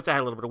some notes. I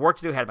had a little bit of work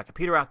to do. I had my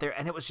computer out there,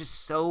 and it was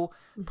just so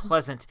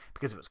pleasant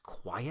because it was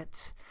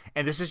quiet.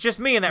 And this is just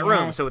me in that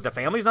room, so the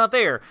family's not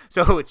there.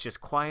 So it's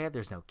just quiet.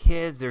 There's no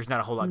kids. There's not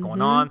a whole lot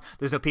going on.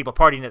 There's no people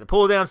partying at the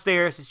pool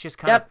downstairs. It's just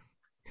kind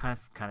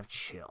of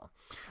chill.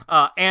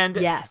 And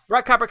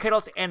rock copper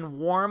kettles and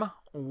warm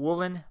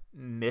woolen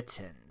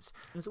mittens.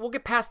 And so we'll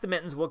get past the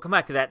mittens. We'll come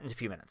back to that in a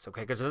few minutes,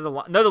 okay? Because there's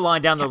another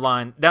line down the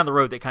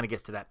road that kind of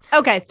gets to that.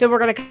 Okay, so we're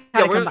gonna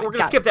we're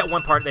gonna skip that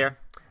one part there.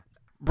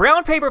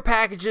 Brown paper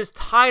packages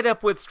tied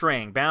up with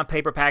string. Brown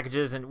paper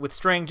packages and with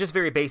string, just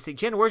very basic.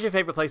 Jen, where's your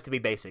favorite place to be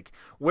basic?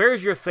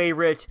 Where's your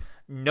favorite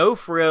no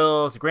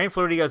frills, Grand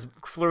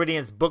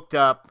Floridian's booked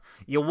up,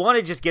 you want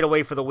to just get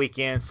away for the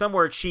weekend,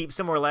 somewhere cheap,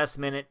 somewhere last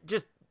minute,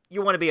 just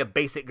you want to be a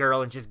basic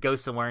girl and just go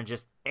somewhere and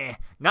just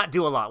not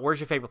do a lot. Where's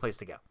your favorite place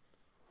to go?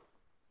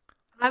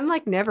 I'm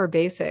like never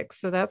basic,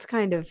 so that's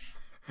kind of...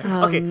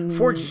 okay,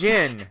 for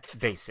Jen,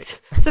 basic.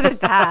 So there's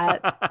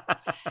that.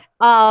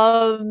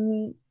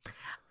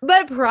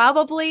 But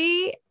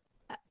probably,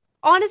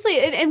 honestly,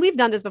 and we've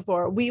done this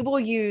before, we will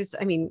use,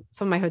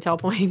 some of my hotel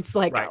points,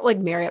 like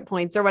Marriott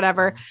points or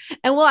whatever,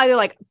 and we'll either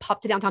like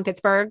pop to downtown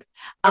Pittsburgh.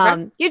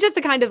 You're just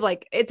a kind of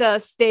like, it's a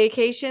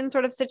staycation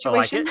sort of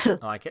situation. I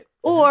like it.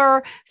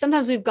 Or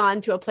sometimes we've gone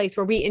to a place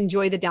where we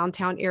enjoy the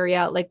downtown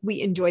area. Like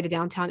we enjoy the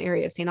downtown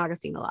area of St.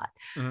 Augustine a lot.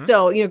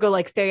 So, go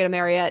like stay at a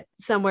Marriott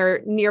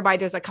somewhere nearby.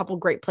 There's a couple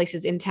great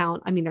places in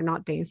town. They're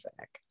not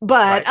basic,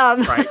 but,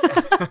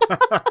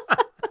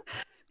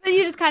 Then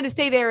you just kind of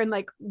stay there and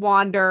like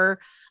wander,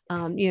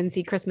 and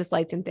see Christmas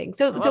lights and things.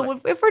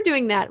 So if we're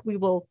doing that, we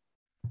will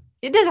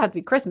it doesn't have to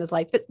be Christmas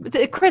lights, but it's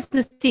a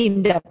Christmas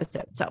themed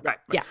episode. So Right.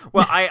 yeah.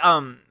 Well,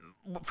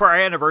 for our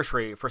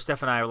anniversary, for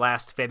Steph and I,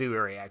 last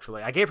February,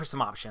 actually, I gave her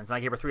some options, and I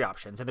gave her 3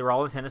 options, and they were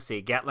all in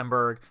Tennessee: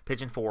 Gatlinburg,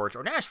 Pigeon Forge,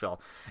 or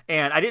Nashville.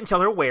 And I didn't tell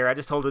her where. I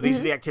just told her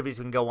these are the activities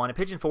we can go on. And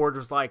Pigeon Forge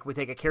was like, we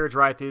take a carriage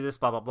ride through this,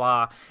 blah, blah,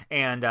 blah.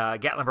 And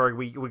Gatlinburg,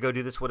 we go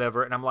do this,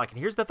 whatever. And I'm like, and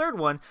here's the third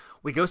one.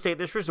 We go stay at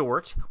this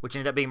resort, which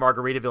ended up being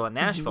Margaritaville in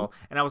Nashville.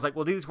 And I was like,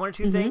 we'll do these 1 or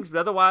 2 things, but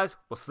otherwise,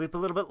 we'll sleep a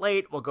little bit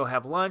late. We'll go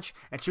have lunch.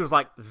 And she was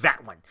like,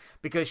 that one.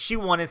 Because she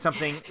wanted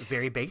something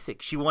very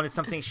basic. She wanted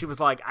something, she was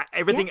like,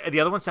 everything,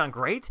 the other ones sound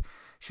great.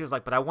 She was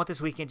like, but I want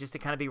this weekend just to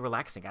kind of be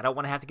relaxing. I don't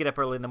want to have to get up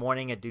early in the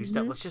morning and do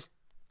stuff. Let's just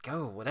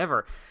go,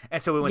 whatever.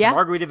 And so we went to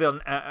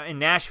Margaritaville in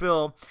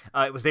Nashville.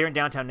 It was there in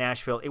downtown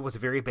Nashville. It was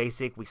very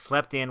basic. We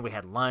slept in. We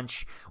had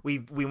lunch. We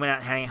went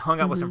out and hung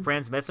out with some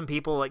friends, met some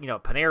people, like,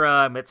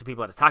 Panera, met some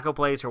people at a taco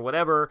place or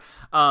whatever.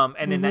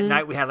 And then that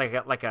night we had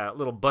like a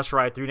little bus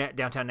ride through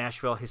downtown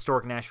Nashville,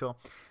 historic Nashville.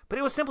 But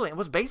it was simple. It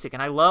was basic,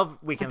 and I love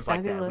weekends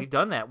like that. We've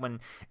done that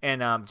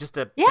just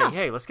to say,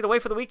 hey, let's get away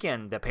for the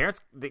weekend. The parents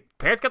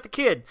got the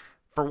kid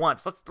for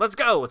once. Let's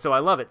go. So I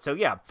love it. So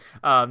yeah,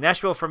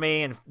 Nashville for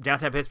me and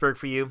downtown Pittsburgh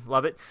for you.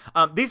 Love it.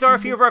 These are a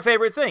few of our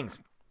favorite things.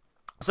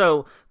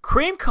 So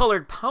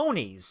cream-colored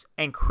ponies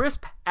and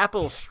crisp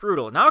apple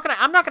strudel. Now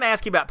I'm not gonna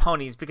ask you about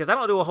ponies because I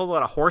don't do a whole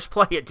lot of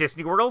horseplay at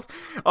Disney World,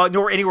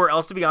 nor anywhere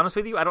else, to be honest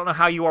with you. I don't know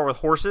how you are with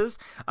horses.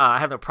 I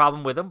have no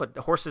problem with them, but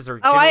the horses are.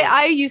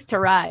 I used to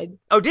ride.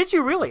 Oh, did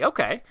you really?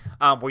 Okay.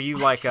 Were you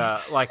like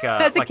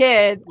as a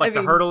kid, like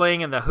the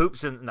hurdling and the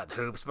hoops and not the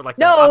hoops, but like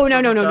no.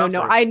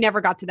 I never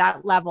got to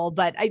that level,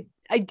 but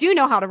I do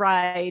know how to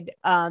ride.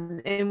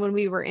 And when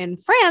we were in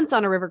France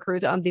on a river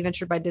cruise, on the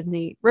Adventure by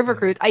Disney river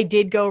cruise, I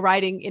did go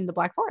riding in the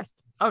Black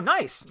Forest. Oh,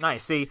 nice.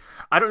 See,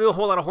 I don't do a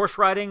whole lot of horse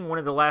riding. One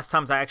of the last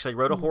times I actually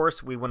rode a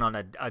horse, we went on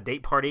a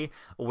date party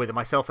with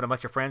myself and a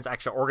bunch of friends. I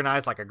actually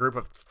organized like a group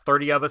of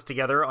 30 of us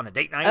together on a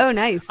date night. Oh,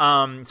 nice.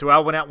 So I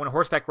went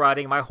horseback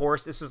riding. My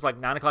horse, this was like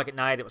 9:00 at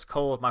night. It was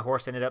cold. My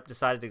horse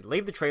decided to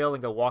leave the trail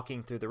and go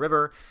walking through the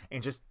river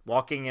and just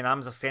walking. And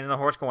I'm just standing on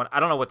the horse going, I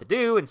don't know what to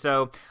do. And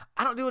so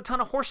I don't do a ton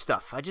of horse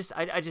stuff. I just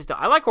don't.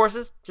 I like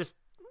horses, just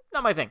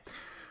not my thing.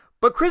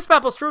 But crisp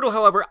apple strudel,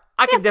 however,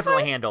 I can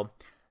definitely handle.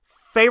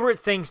 Favorite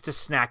things to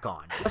snack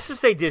on. Let's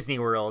just say Disney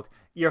World,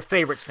 your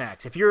favorite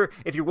snacks. If you're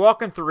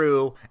walking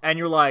through and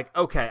you're like,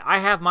 okay, I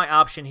have my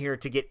option here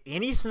to get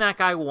any snack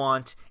I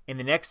want in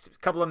the next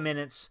couple of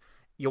minutes.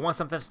 You want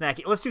something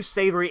snacky. Let's do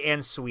savory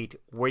and sweet.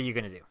 What are you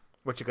going to do?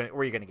 Where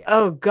are you going to get?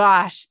 Oh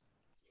gosh.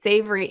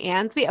 Savory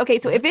and sweet. Okay.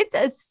 So if it's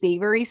a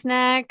savory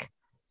snack,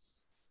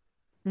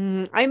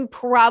 I'm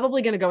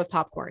probably going to go with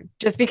popcorn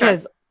just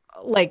because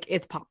like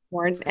it's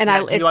popcorn and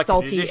it's like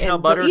salty. Traditional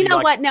and butter? You know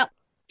what? No,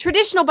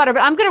 traditional butter,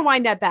 but I'm going to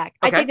wind that back.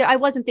 Okay. I think that I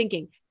wasn't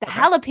thinking the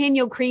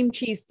jalapeno cream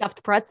cheese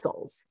stuffed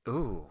pretzels.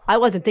 Ooh. I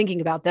wasn't thinking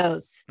about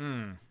those.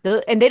 And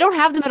they don't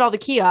have them at all the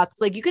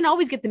kiosks. Like you can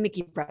always get the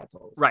Mickey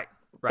pretzels. Right.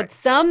 But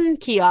some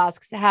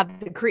kiosks have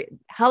the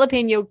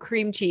jalapeno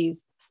cream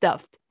cheese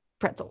stuffed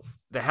pretzels.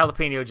 The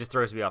jalapeno just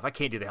throws me off. I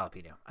can't do the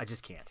jalapeno. I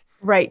just can't.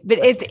 Right. But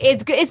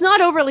it's good. It's not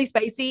overly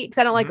spicy because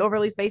I don't like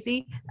overly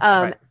spicy.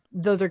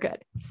 Those are good.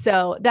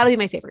 So that'll be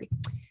my savory.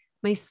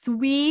 My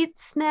sweet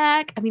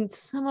snack. I mean,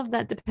 some of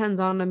that depends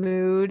on the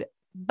mood.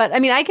 But I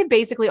mean, I could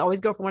basically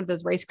always go for one of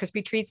those Rice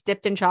Krispie treats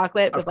dipped in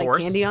chocolate with like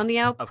candy on the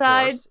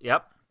outside. Of course.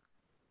 Yep.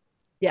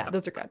 Yeah,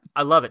 those are good.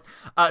 I love it.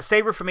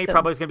 Savor for me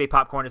probably is going to be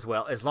popcorn as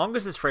well, as long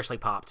as it's freshly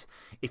popped.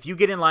 If you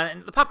get in line,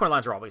 and the popcorn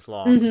lines are always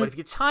long, but if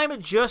you time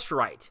it just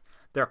right,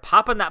 they're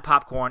popping that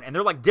popcorn and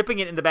they're like dipping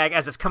it in the bag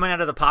as it's coming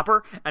out of the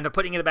popper, and they're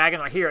putting it in the bag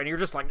and they're here, and you're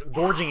just like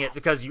gorging it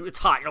because it's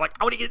hot. You're like,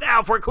 I want to get it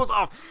now before it cools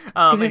off.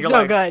 This is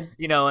so good.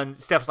 And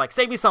Steph's like,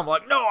 save me some. I'm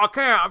like, no, I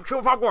can't. I'm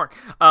chewing popcorn.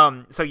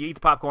 So you eat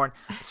the popcorn.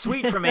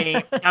 Sweet for me.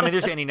 I mean,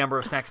 there's any number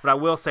of snacks, but I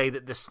will say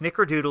that the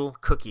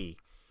Snickerdoodle cookie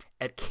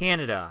at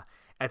Canada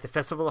at the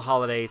Festival of the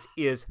Holidays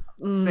is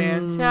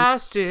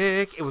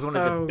fantastic. It was one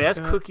of the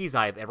best cookies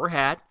I've ever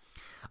had.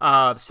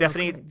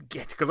 Stephanie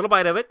took a little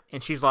bite of it,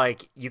 and she's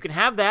like, you can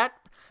have that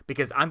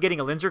because I'm getting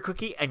a Linzer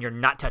cookie, and you're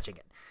not touching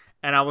it.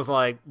 And I was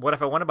like, what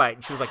if I want to bite?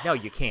 And she was like, no,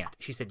 you can't.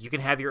 She said, you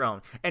can have your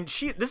own. And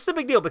this is a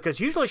big deal because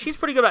usually she's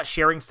pretty good about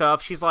sharing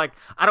stuff. She's like,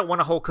 I don't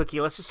want a whole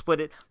cookie. Let's just split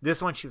it. This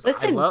one, she was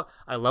like,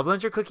 I love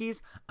Linzer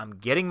cookies. I'm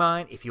getting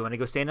mine. If you want to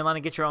go stand in line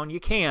and get your own,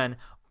 you can.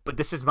 But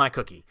this is my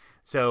cookie.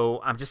 So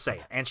I'm just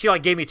saying. And she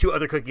like gave me 2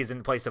 other cookies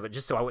in place of it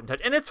just so I wouldn't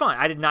touch. And it's fine.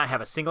 I did not have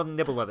a single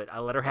nibble of it. I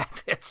let her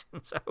have it.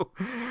 So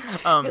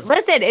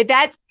listen,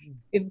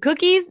 if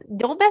cookies,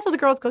 don't mess with the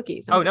girls'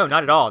 cookies. Oh no,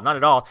 not at all. Not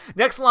at all.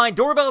 Next line,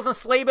 doorbells and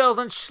sleigh bells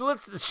and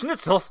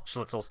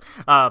schnitzels.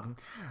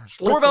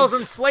 Doorbells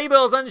and sleigh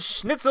bells and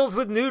schnitzels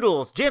with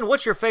noodles. Jen,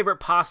 what's your favorite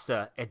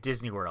pasta at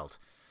Disney World?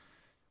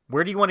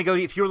 Where do you want to go?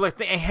 If you're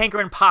like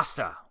hankering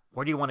pasta,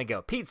 where do you want to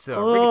go? Pizza,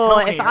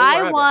 rigatoni, if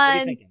I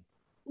want.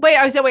 Wait,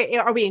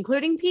 are we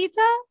including pizza?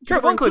 Sure,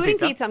 if we're including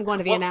pizza. I'm going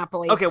to Via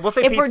Napoli. Okay, we'll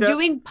say if pizza. We're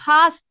doing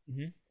pasta,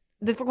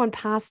 if we're going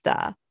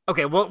pasta,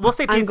 Okay, well, we'll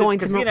say I'm pizza going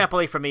because to Via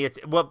Napoli for me, it's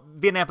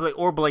Via Napoli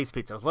or Blaze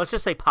Pizza. Let's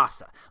just say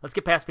pasta. Let's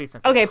get past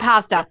pizza. Okay,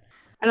 pasta.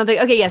 I don't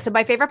think. Okay, yeah. So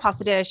my favorite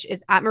pasta dish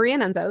is at Maria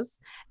Nunzo's,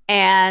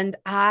 and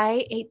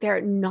I ate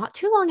there not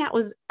too long.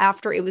 Was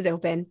after it was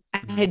open. I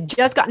had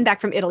just gotten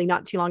back from Italy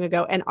not too long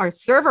ago, and our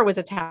server was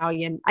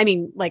Italian. I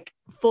mean, like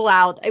full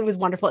out. It was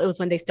wonderful. It was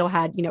when they still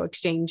had,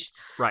 exchange,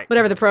 right?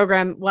 Whatever the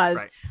program was.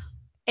 Right.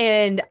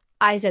 And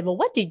I said, "Well,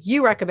 what do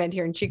you recommend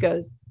here?" And she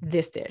goes,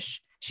 "This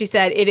dish." She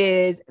said, "It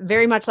is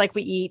very much like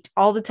we eat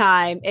all the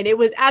time." And it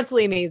was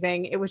absolutely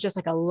amazing. It was just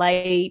like a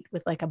light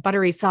with like a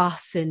buttery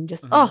sauce and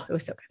just, it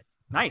was so good.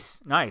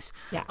 Nice.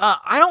 Yeah.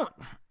 I don't,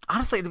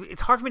 honestly, it's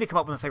hard for me to come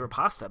up with a favorite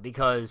pasta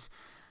because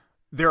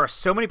there are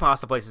so many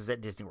pasta places at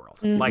Disney World.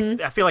 Mm-hmm.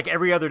 Like, I feel like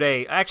every other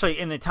day, actually,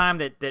 in the time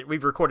that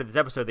we've recorded this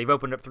episode, they've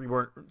opened up three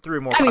or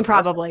more. I mean,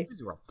 probably. At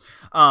Disney World.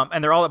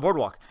 And they're all at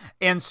Boardwalk.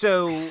 And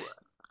so,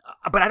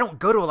 but I don't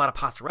go to a lot of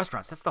pasta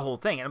restaurants. That's the whole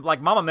thing. And like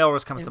Mama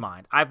Melrose comes to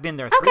mind. I've been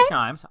there 3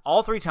 times.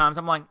 All 3 times,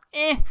 I'm like,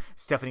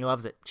 Stephanie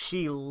loves it.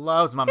 She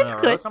loves Mama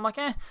Melrose. And I'm like,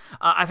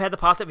 I've had the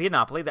pasta at Via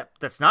Napoli.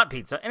 That's not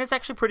pizza, and it's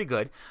actually pretty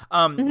good.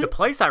 The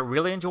place I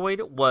really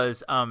enjoyed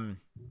was,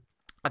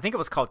 I think it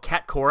was called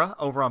Cat Cora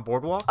over on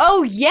Boardwalk.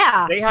 Oh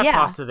yeah, they have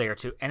pasta there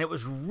too, and it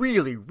was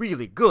really,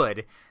 really good.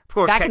 Of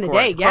course, back Cat in the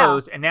Cora day, is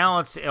closed, and now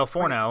it's El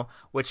Forno,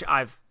 which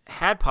I've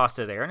had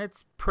pasta there, and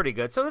it's pretty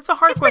good. So it's a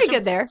hard question. Pretty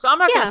good there. So I'm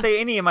not going to say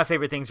any of my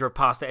favorite things are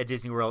pasta at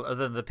Disney World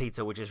other than the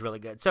pizza, which is really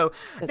good. So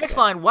next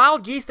line,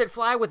 wild geese that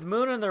fly with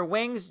moon on their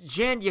wings.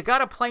 Jen, you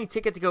got a plane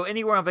ticket to go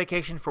anywhere on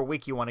vacation for a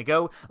week you want to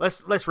go.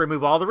 Let's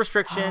remove all the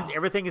restrictions.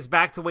 Everything is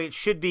back the way it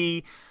should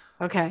be.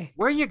 Okay.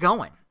 Where are you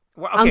going?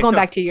 Okay, I'm going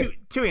back to you.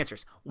 Two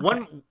answers.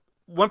 One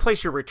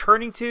place you're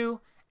returning to,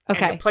 and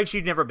a place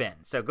you've never been.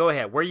 So go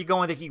ahead. Where are you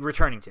going that you're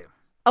returning to?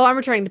 Oh, I'm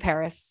returning to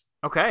Paris.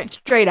 Okay.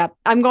 Straight up.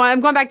 I'm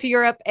going back to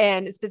Europe,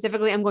 and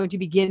specifically I'm going to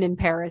begin in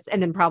Paris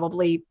and then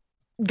probably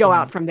go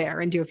out from there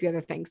and do a few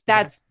other things.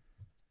 That's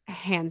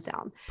hands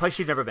down. Place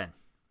you've never been.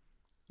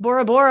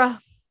 Bora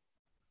Bora.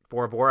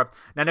 Bora Bora.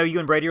 Now, I know you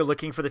and Brady are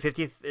looking for the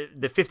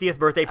 50th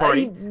birthday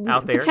party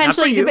out there.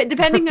 Potentially,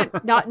 depending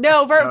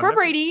on for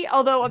Brady,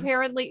 although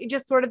apparently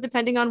just sort of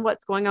depending on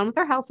what's going on with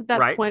our house at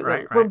that point.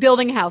 We're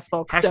building a house,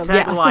 folks.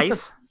 Hashtag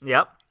life.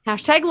 Yep.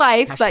 Hashtag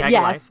life. But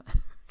yes. Life.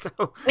 So,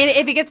 and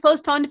if it gets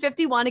postponed to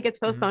 51, it gets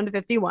postponed to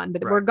 51,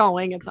 but we're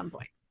going at some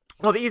point.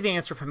 Well, the easy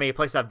answer for me, a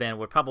place I've been,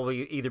 would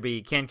probably either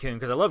be Cancun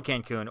because I love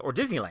Cancun, or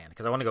Disneyland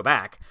because I want to go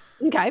back.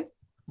 Okay.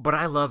 But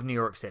I love New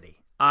York City.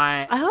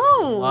 I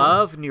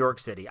love New York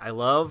City. I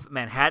love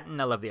Manhattan.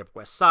 I love the Upper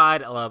West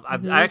Side.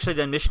 I've actually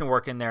done mission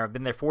work in there. I've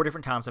been there 4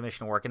 different times on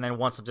mission work, and then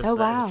once just as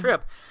a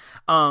trip.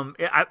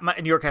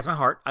 New York has my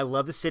heart. I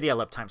love the city. I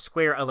love Times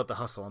Square. I love the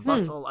hustle and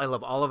bustle. I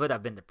love all of it.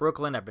 I've been to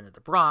Brooklyn. I've been to the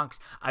Bronx.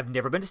 I've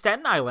never been to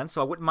Staten Island, so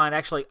I wouldn't mind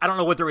actually. I don't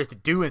know what there is to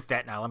do in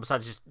Staten Island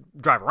besides just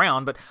drive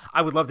around, but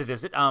I would love to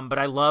visit. But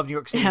I love New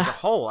York City as a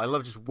whole. I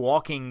love just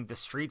walking the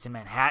streets in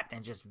Manhattan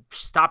and just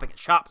stopping at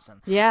shops. And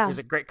there's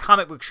a great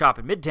comic book shop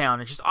in Midtown.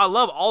 And just I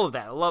love all of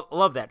that. I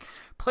love that.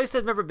 Place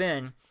I've never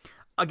been.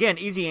 Again,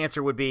 easy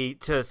answer would be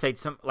to say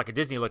some like a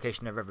Disney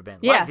location I've ever been,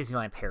 like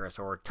Disneyland Paris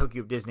or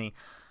Tokyo Disney.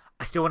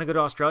 I still want to go to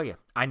Australia.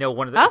 I know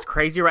one of the it's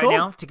crazy right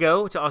now to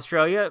go to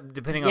Australia,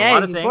 depending on a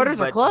lot of things.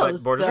 Borders are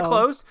closed. Borders are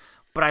closed.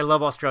 But I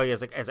love Australia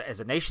as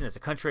a nation, as a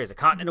country, as a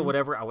continent, or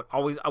whatever.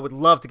 I would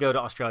love to go to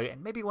Australia,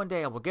 and maybe one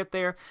day I will get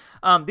there.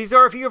 These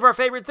are a few of our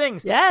favorite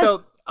things. Yes.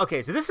 So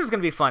so this is going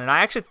to be fun, and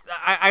I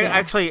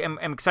actually am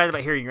excited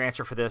about hearing your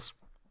answer for this.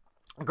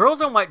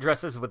 Girls in white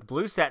dresses with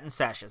blue satin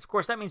sashes. Of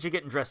course, that means you're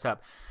getting dressed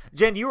up.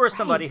 Jen, you are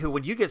somebody who,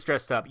 when you get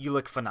dressed up, you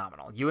look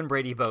phenomenal. You and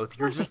Brady both.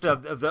 You're just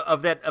of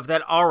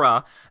that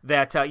aura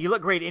that you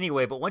look great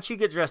anyway. But once you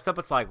get dressed up,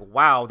 it's like,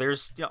 wow.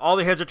 There's all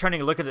the heads are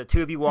turning and looking at the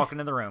two of you walking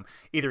in the room.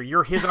 Either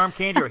you're his arm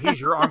candy or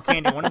he's your arm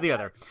candy, one or the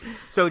other.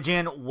 So,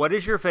 Jen, what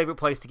is your favorite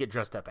place to get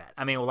dressed up at?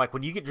 I mean, like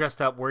when you get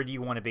dressed up, where do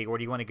you want to be? Where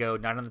do you want to go?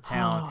 Not in the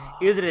town.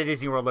 Is it a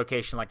Disney World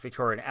location like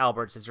Victoria and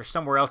Albert's? Is there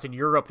somewhere else in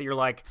Europe that you're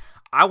like,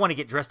 I want to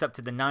get dressed up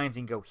to the nines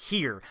and go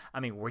here? I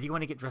mean, where do you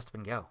want to get dressed up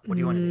and go? What do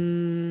you want to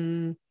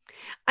do?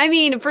 I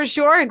mean, for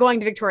sure, going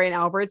to Victoria and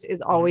Albert's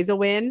is always a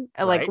win.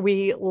 Like,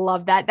 we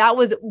love that. That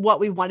was what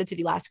we wanted to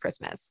do last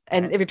Christmas.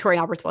 And Victoria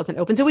and Albert's wasn't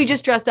open. So we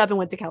just dressed up and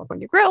went to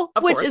California Grill,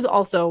 which is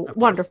also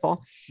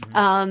wonderful.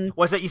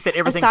 What's that? You said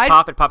everything's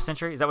pop at Pop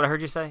Century? Is that what I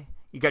heard you say?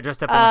 You got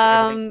dressed up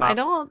and everything's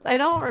pop? I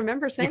don't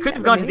remember saying you couldn't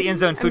have gone to the End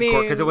Zone food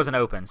court because it wasn't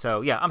open. So,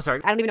 yeah, I'm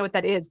sorry. I don't even know what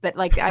that is, but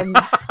like, I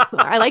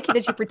like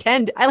that you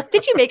pretend. I like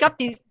that you make up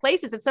these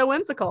places. It's so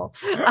whimsical.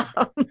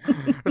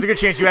 There's a good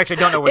chance you actually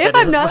don't know what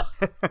that is. Not,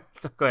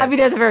 so go ahead. I mean,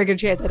 there's a very good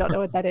chance I don't know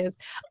what that is.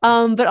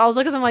 But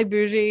also because I'm like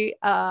bougie,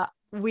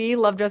 we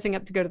love dressing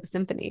up to go to the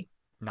symphony.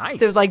 Nice.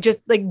 So like just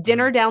like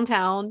dinner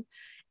downtown,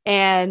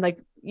 and like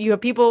you have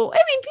people. I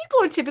mean,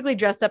 people are typically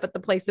dressed up at the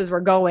places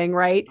we're going,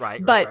 right?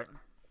 Right. But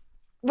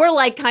we're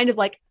like kind of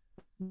like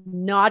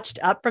notched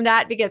up from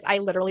that because I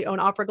literally own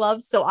opera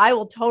gloves. So I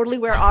will totally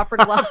wear opera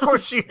gloves. Of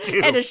course you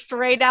do. And a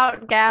straight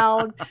out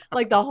gown,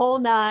 like the whole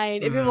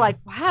nine. And people are like,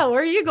 wow,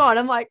 where are you going?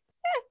 I'm like,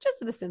 just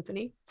to the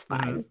symphony. It's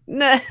fine.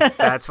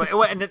 That's funny.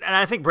 Well, and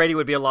I think Brady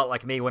would be a lot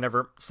like me.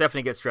 Whenever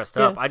Stephanie gets dressed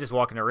up, I just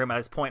walk in her room and I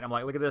just point. I'm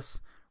like, look at this.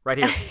 Right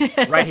here.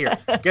 Right here.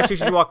 Guess who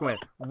she's walking with?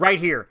 Right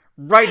here.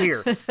 Right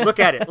here. Look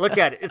at it. Look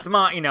at it. It's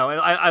mine. You know,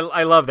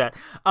 I love that.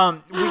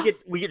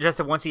 We get dressed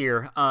up once a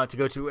year to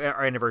go to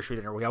our anniversary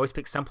dinner. We always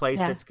pick some place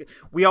that's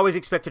we always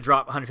expect to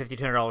drop $150,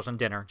 $200 on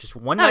dinner. Just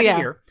one night a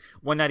year.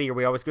 One night a year.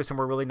 We always go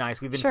somewhere really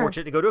nice. We've been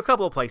fortunate to go to a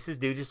couple of places,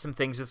 do just some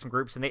things with some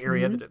groups in the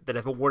area that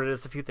have awarded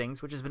us a few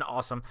things, which has been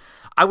awesome.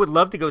 I would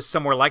love to go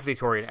somewhere like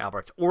Victoria and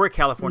Albert's or a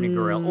California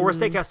Grill or a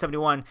Steakhouse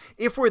 71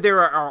 if we're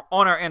there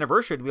on our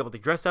anniversary to be able to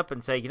dress up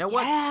and say, you know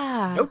what?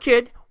 No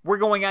kid, we're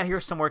going out here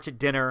somewhere to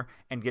dinner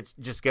and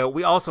just go.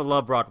 We also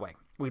love Broadway.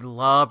 We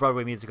love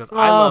Broadway musicals.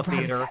 I love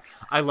theater.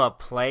 I love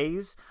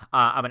plays.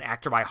 I'm an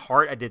actor by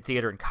heart. I did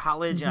theater in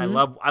college, and I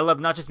love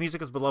not just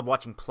musicals, but love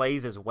watching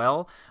plays as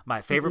well.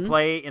 My favorite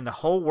play in the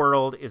whole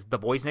world is The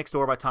Boys Next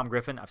Door by Tom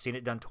Griffin. I've seen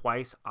it done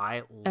twice.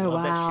 I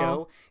love that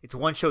show. It's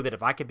one show that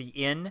if I could be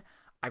in,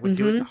 I would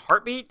do it in a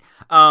heartbeat.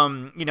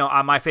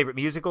 My favorite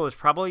musical is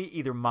probably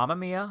either Mamma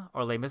Mia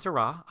or Les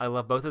Miserables. I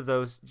love both of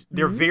those.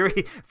 They're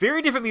very,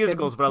 very different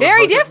musicals, but I love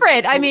very both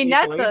different. I mean,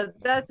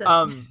 that's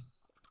a.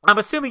 I'm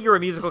assuming you're a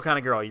musical kind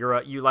of girl.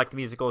 You like the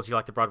musicals. You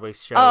like the Broadway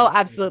shows. Oh,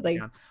 absolutely.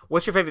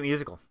 What's your favorite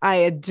musical? I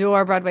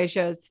adore Broadway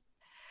shows.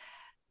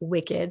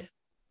 Wicked.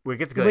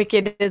 Wicked's good.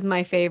 Wicked is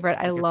my favorite.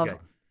 I love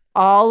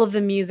all of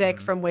the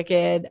music from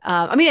Wicked.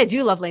 I mean, I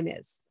do love Les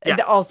Mis. Yeah.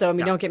 Also, I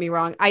mean, don't get me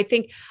wrong. I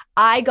think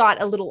I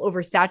got a little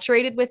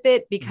oversaturated with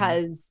it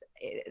because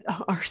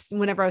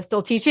whenever I was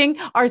still teaching,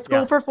 our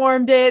school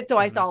performed it. So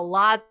I saw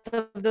lots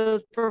of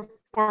those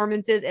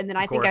performances. And then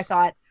I think I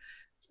saw it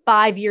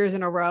 5 years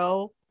in a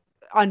row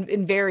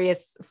in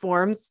various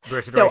forms.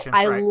 So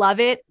I love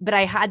it, but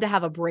I had to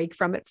have a break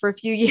from it for a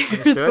few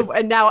years.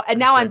 And now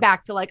I'm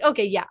back to like,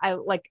 okay, yeah, I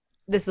like,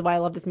 this is why I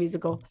love this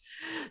musical.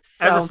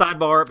 So, as a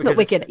sidebar, because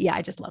Wicked,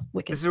 I just love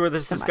Wicked. This is where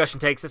this discussion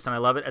takes us, and I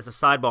love it. As a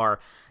sidebar,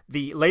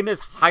 the Les Mis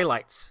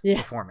highlights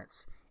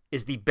performance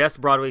is the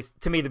best Broadway,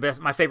 to me,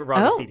 my favorite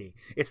Broadway CD.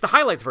 It's the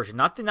highlights version,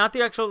 not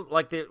the actual,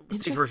 like the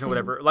stage version or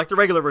whatever, like the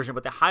regular version,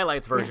 but the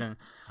highlights version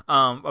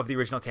of the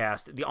original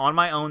cast. The On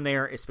My Own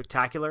there is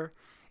spectacular.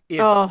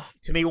 It's,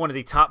 to me, one of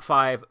the top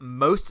 5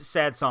 most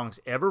sad songs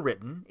ever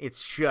written.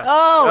 It's just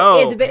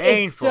so painful.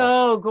 It's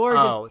so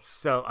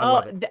gorgeous. I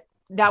love it.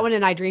 That one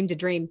and I Dreamed a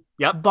Dream.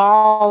 Yep.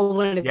 Ball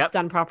when it's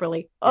done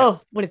properly.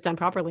 When it's done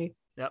properly.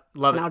 Yep.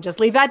 Love it. I'll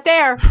just leave that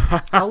there.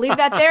 I'll leave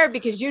that there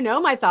because you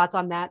know my thoughts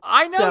on that.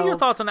 I know your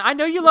thoughts on that. I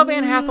know you love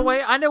Anne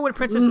Hathaway. I know when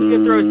Princess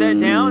Mia throws that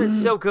down, it's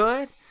so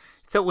good.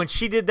 So when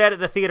she did that at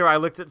the theater, I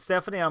looked at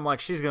Stephanie. I'm like,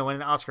 she's going to win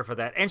an Oscar for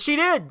that. And she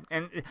did.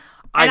 And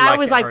I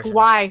was like, version.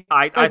 Why?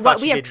 I thought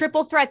we have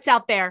triple threats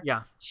out there.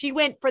 Yeah. She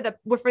went for the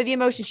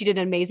emotion. She did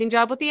an amazing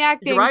job with the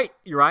acting.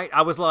 You're right.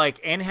 I was like,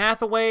 Anne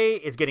Hathaway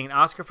is getting an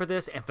Oscar for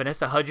this, and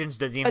Vanessa Hudgens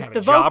doesn't even have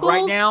a job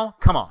right now.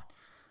 Come on.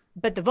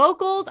 But the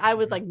vocals, I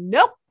was like,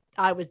 nope.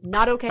 I was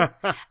not okay.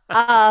 But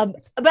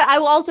I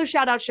will also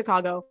shout out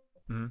Chicago.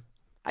 Mm-hmm.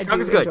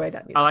 Chicago's good. Enjoy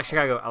that music. I like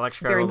Chicago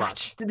Very a lot.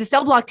 Much. The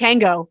Cell Block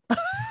Tango.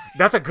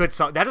 That's a good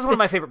song. That is one of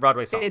my favorite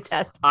Broadway songs. It's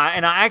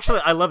and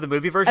I love the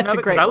movie version of it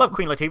because I love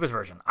Queen Latifah's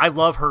version. I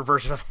love her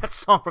version of that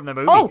song from the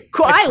movie. Oh,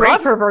 cool. I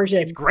love her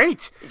version. It's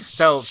great.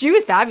 So she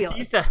was fabulous.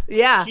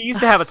 She used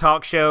to have a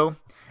talk show.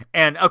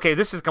 And okay,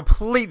 this is a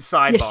complete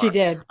sidebar. Yes, she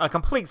did. A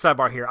complete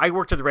sidebar here. I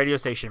worked at the radio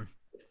station.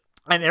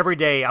 And every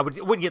day I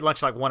wouldn't get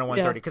lunch like 1 or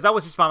 1:30 because I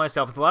was just by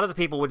myself. And a lot of the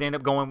people would end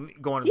up going to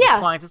the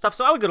clients and stuff.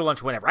 So I would go to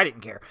lunch whenever. I didn't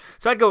care.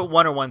 So I'd go at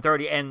 1 or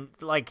 1:30, and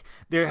like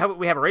we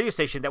have a radio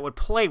station that would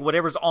play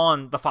whatever's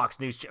on the Fox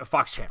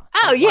channel.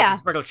 Oh yeah,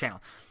 regular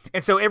channel.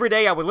 And so every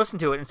day I would listen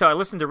to it. And so I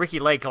listened to Ricky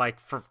Lake like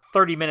for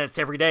 30 minutes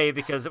every day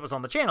because it was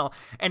on the channel.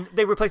 And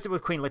they replaced it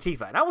with Queen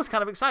Latifah. And I was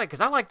kind of excited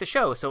because I liked the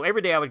show. So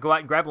every day I would go out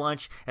and grab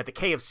lunch at the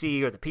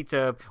KFC or the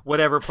pizza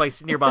whatever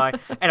place nearby,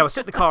 and I would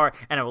sit in the car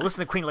and I would listen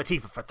to Queen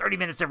Latifah for 30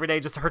 minutes every day,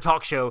 just her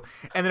talk show.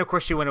 And then, of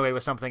course, she went away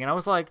with something. And I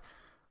was like,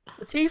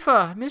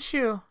 Latifah, I miss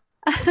you.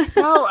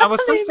 No, I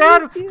was so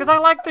sad because I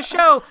liked the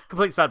show.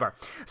 Complete sidebar.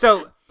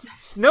 So,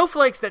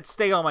 snowflakes that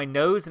stay on my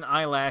nose and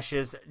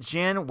eyelashes.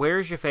 Jen,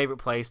 where's your favorite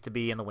place to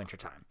be in the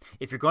wintertime?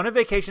 If you're going to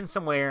vacation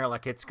somewhere,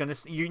 like it's going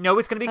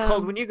to be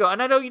cold when you go.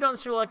 And I know you don't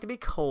necessarily like to be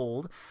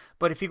cold,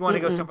 but if you want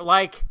to go somewhere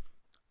like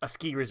a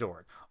ski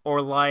resort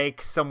or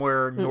like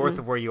somewhere north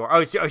of where you are.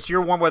 Oh, so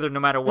you're warm weather no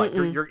matter what.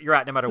 You're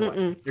out no matter what.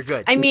 You're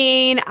good. I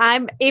mean,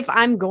 if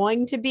I'm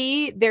going to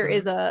be,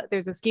 there's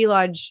a ski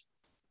lodge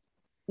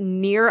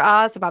near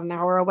us, about an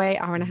hour away,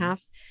 hour and a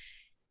half.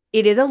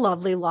 It is a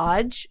lovely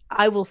lodge.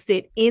 I will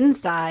sit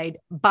inside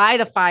by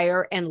the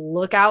fire and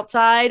look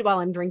outside while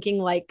I'm drinking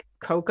like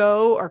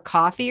cocoa or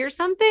coffee or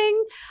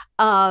something,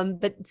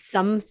 but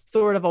some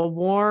sort of a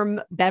warm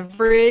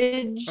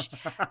beverage.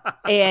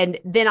 And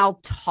then I'll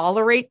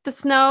tolerate the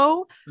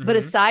snow. But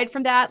aside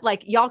from that,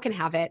 like, y'all can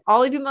have it.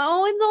 All of you,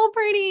 oh, it's so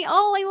pretty.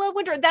 Oh, I love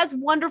winter. That's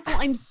wonderful.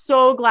 I'm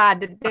so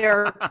glad that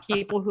there are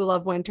people who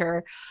love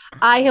winter.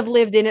 I have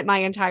lived in it my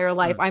entire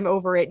life. I'm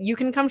over it. You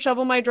can come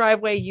shovel my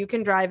driveway. You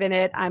can drive in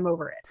it. I'm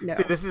over it. No.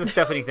 See, this is a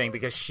Stephanie thing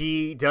because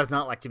she does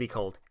not like to be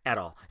cold at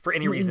all for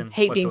any reason.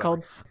 Hate whatsoever. being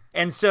cold.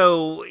 And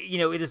so,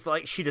 it is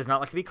like she does not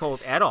like to be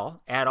cold at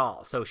all.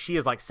 So she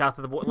is like south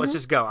of the border. Let's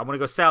just go. I want to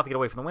go south, get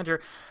away from the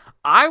winter.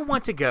 I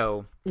want to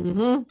go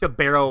to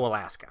Barrow,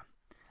 Alaska.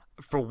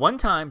 For one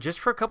time, just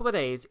for a couple of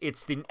days.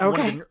 It's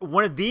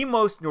one of the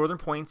most northern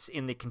points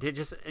in the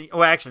contiguous.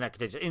 Well, actually, not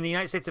contiguous in the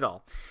United States at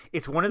all.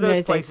 It's one of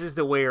those places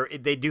where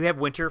they do have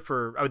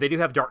they do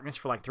have darkness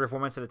for like 3 or 4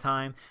 months at a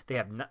time. They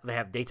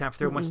have daytime for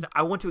 3 months.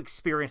 I want to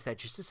experience that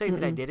just to say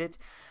that I did it.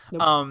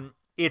 Nope.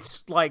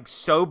 It's like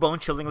so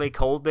bone-chillingly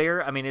cold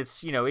there. I mean,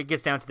 it's it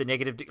gets down to the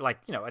negative. Like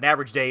an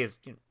average day is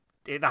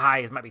the high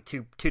is might be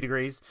 2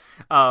 degrees,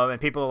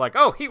 and people are like,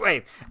 oh, heat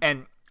wave,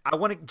 and I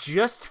want to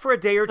just for a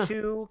day or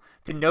two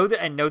to know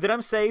that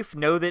I'm safe,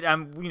 know that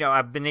I'm,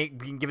 I've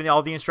been given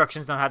all the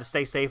instructions on how to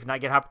stay safe and not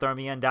get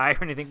hypothermia and die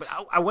or anything. But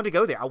I want to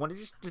go there. I want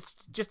to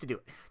just to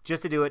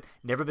do it.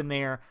 Never been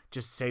there.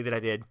 Just say that I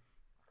did. All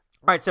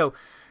right. So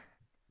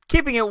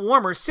keeping it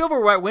warmer,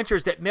 silver white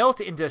winters that melt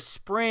into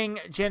spring.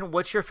 Jen,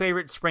 what's your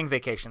favorite spring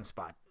vacation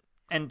spot?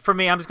 And for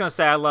me, I'm just going to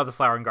say I love the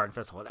Flower and Garden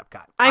Festival at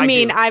Epcot. I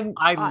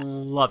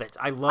love it.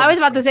 I was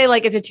about to say,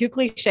 like, is it too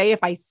cliche if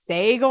I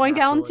say going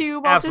down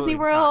to Walt Disney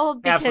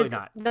World? Not. Because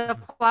the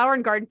Flower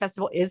and Garden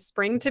Festival is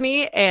spring to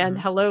me. And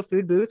hello,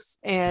 food booths.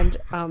 And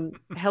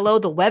hello,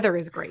 the weather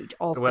is great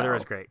also. The weather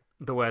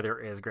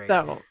is great.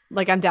 So,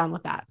 like, I'm down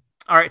with that.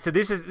 All right, so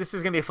this is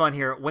going to be fun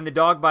here. When the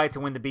dog bites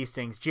and when the bee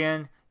stings.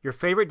 Jen, your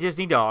favorite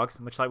Disney dogs,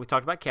 much like we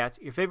talked about cats,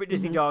 your favorite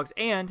Disney dogs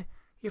and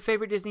your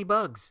favorite Disney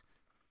bugs.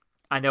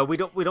 I know we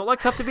don't like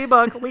Tough to be a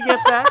bug. We get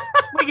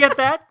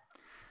that.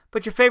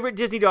 But your favorite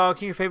Disney dogs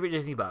and your favorite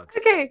Disney bugs.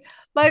 Okay,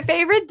 my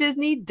favorite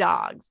Disney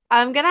dogs.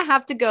 I'm gonna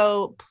have to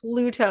go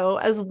Pluto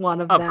as one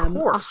of them.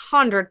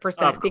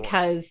 100%.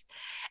 Because,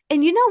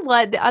 and you know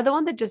what? The other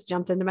one that just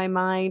jumped into my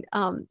mind,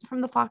 from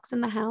The Fox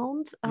and the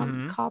Hound,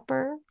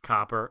 Copper.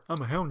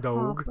 I'm a hound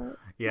dog. Copper.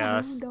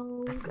 Yes.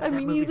 I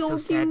mean, he's so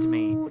sad to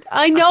me.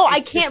 I know. I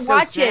It's can't just so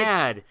watch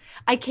sad. it.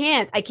 I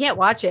can't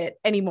watch it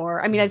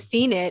anymore. I mean, I've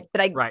seen it,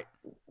 but Right.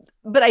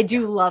 I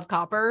do love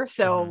Copper,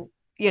 so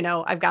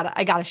I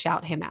gotta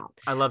shout him out.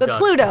 I love but Doug.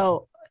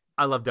 Pluto.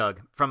 I love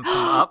Doug from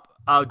Up.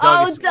 Oh,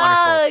 Doug is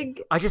Doug.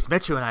 wonderful. I just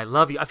met you and I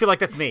love you. I feel like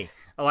that's me.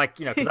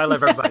 Because I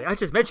love everybody. I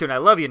just met you and I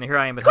love you, and here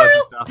I am with hugs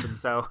and stuff. And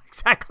so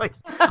exactly,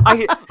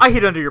 I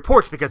hid under your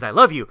porch because I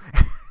love you.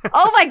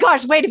 Oh my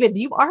gosh! Wait a minute,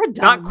 you are Doug.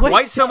 Not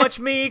quite so much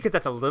me, because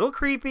that's a little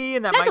creepy,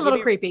 and that's a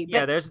little creepy.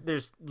 Yeah,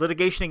 there's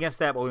litigation against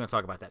that, but we won't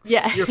talk about that.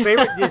 Yeah. Your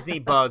favorite Disney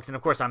bugs, and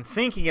of course I'm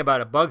thinking about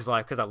A Bug's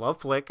Life because I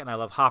love Flick and I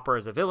love Hopper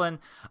as a villain.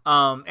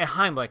 And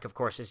Heimlich, of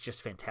course, is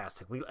just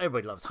fantastic.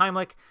 Everybody loves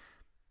Heimlich.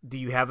 Do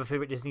you have a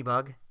favorite Disney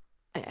bug?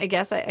 I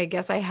guess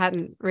I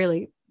hadn't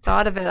really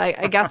thought of it.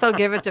 I guess I'll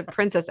give it to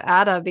Princess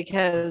Ada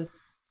because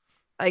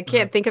I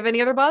can't think of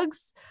any other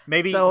bugs.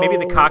 Maybe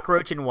the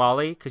cockroach in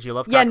WALL-E, because you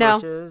love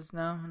cockroaches.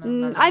 No.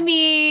 I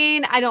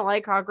mean, I don't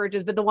like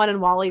cockroaches, but the one in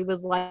WALL-E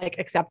was like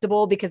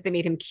acceptable because they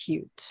made him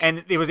cute,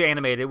 and it was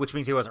animated, which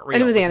means he wasn't real.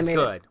 And it was which animated.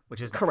 is good,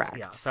 which is correct. Nice.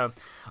 Yeah. So,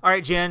 all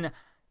right, Jen,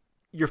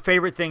 your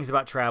favorite things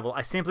about travel.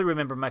 I simply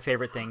remember my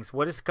favorite things.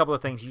 What is a couple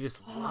of things you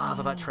just love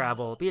about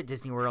travel? Be it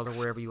Disney World or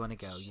wherever you want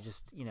to go. You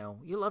just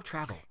you love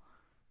travel.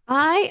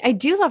 I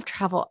do love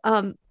travel.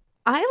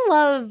 I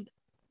love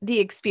the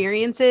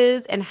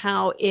experiences and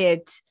how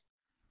it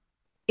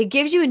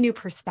gives you a new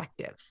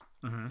perspective.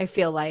 I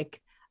feel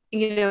like,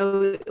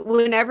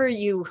 whenever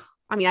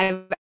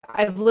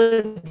I've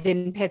lived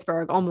in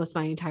Pittsburgh almost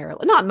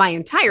not my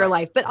entire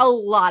life, but a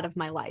lot of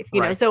my life,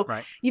 so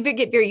you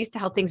get very used to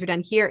how things are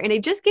done here. And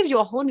it just gives you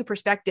a whole new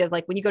perspective.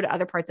 Like when you go to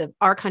other parts of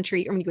our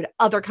country or when you go to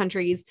other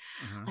countries,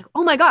 like,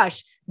 oh my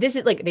gosh, this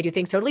is like, they do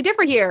things totally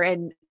different here.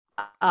 And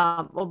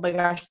oh my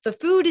gosh, the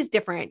food is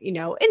different,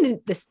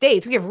 in the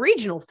States, we have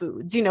regional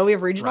foods, we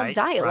have regional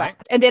dialects. Right.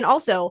 And then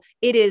also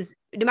it is,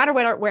 no matter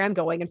where I'm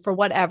going and for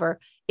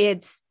whatever,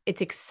 it's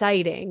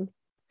exciting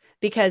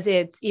because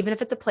it's, even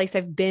if it's a place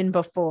I've been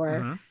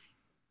before,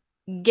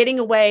 getting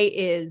away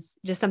is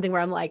just something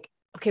where I'm like,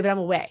 okay, but I'm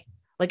away.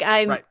 Like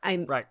I'm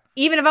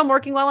even if I'm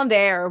working while I'm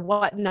there or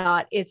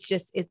whatnot, it's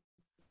just,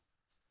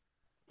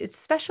 it's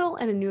special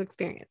and a new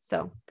experience.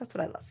 So that's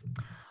what I love.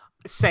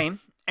 Same.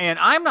 And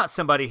I'm not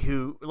somebody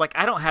who, like,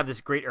 I don't have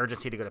this great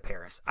urgency to go to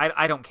Paris.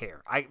 I don't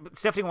care.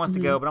 Stephanie wants to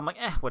go, but I'm like,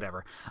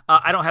 whatever.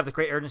 I don't have the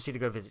great urgency to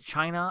go visit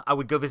China. I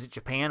would go visit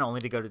Japan only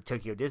to go to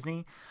Tokyo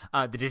Disney.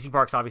 The Disney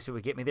parks obviously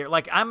would get me there.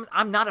 Like,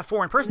 I'm not a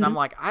foreign person. I'm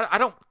like, I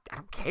don't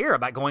care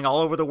about going all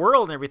over the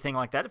world and everything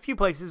like that. A few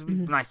places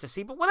would be nice to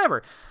see, but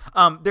whatever.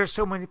 There's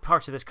so many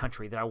parts of this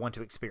country that I want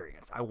to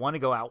experience. I want to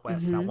go out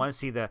west, and I want to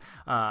see the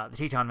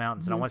Teton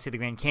Mountains, and I want to see the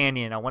Grand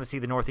Canyon. I want to see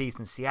the Northeast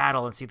and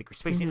Seattle and see the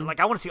Space Needle. Like,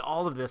 I want to see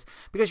all of this.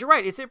 Because you're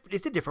right,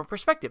 it's a different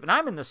perspective. And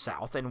I'm in the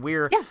South, and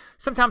we're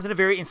sometimes in a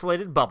very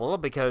insulated bubble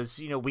because,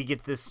 we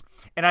get this,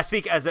 and I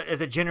speak as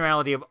a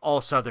generality of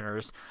all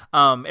Southerners.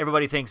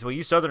 Everybody thinks, well,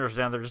 you Southerners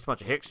down there are just a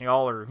bunch of hicks, and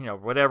y'all are,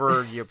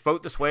 whatever, you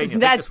vote this way, and you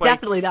think this way.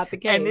 That's definitely not the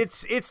case. And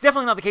it's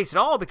definitely not the case at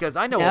all, because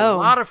I know a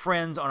lot of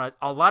friends on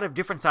a lot of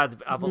different sides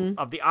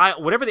of the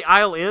aisle, whatever the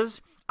aisle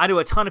is. I know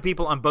a ton of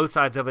people on both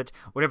sides of it,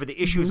 whatever the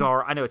issues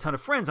are. I know a ton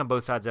of friends on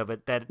both sides of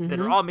it that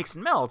are all mixed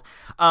and meld.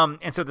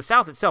 And so the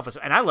South itself is,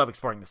 and I love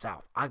exploring the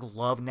South. I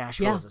love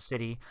Nashville as a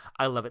city.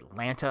 I love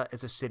Atlanta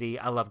as a city.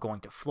 I love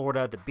going to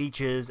Florida, the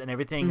beaches and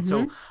everything. And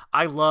so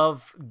I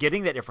love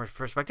getting that different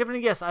perspective.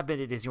 And yes, I've been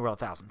to Disney World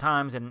 1,000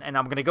 times, and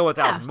I'm going to go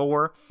 1,000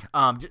 more.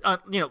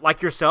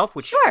 Like yourself,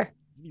 which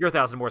your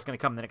 1,000 more is going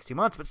to come in the next 2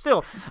 months, but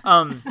still,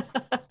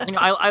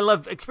 I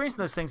love experiencing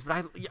those things,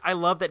 but I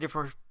love that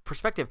different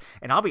perspective.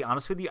 And I'll be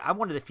honest with you, I'm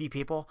one of the few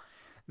people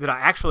that I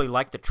actually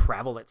like to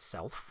travel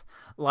itself.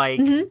 Like,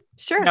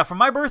 now for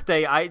my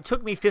birthday, it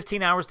took me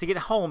 15 hours to get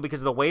home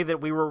because of the way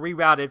that we were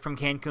rerouted from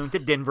Cancun to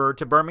Denver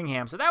to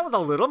Birmingham. So that was a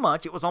little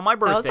much. It was on my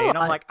birthday, and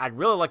I'm like, I'd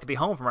really like to be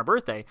home for my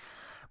birthday.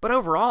 But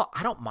overall,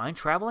 I don't mind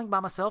traveling by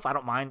myself. I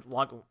don't mind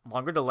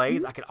longer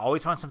delays. I can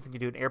always find something to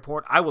do at an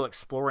airport. I will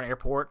explore an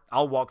airport.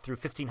 I'll walk through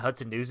 15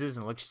 Hudson Newses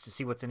and look just to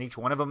see what's in each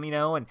one of them,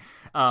 and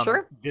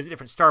visit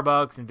different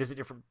Starbucks and visit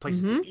different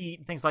places to eat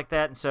and things like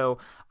that. And so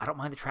I don't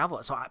mind the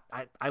travel. So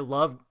I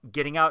love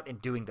getting out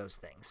and doing those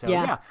things. So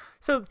yeah.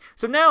 So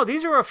now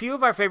these are a few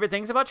of our favorite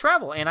things about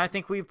travel, and I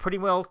think we've pretty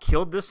well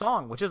killed this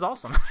song, which is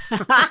awesome.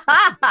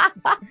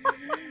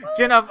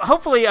 Jen,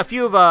 hopefully a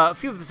few of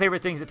the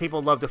favorite things that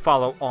people love to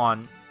follow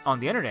on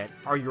the internet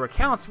are your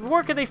accounts.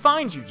 Where can they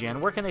find you,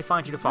 Jen? Where can they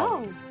find you to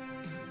follow?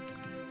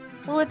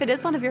 Well, if it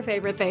is one of your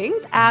favorite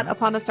things, at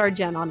Upon a Star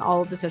Jen on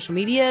all of the social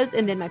medias,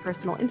 and then my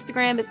personal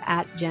Instagram is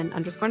at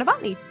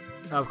Jen_Novotny.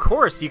 Of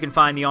course, you can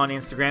find me on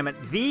Instagram at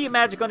The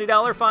Magic on a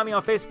Dollar. Find me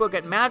on Facebook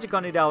at Magic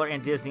on a Dollar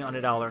and Disney on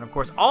a Dollar. And of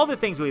course, all the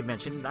things we've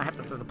mentioned, I have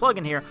to throw the plug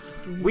in here.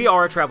 We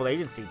are a travel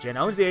agency. Jen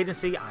owns the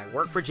agency. I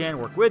work for Jen,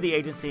 work with the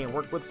agency, and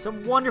work with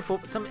some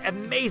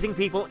amazing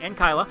people and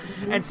Kyla.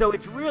 And so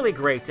it's really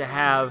great to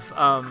have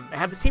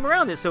this team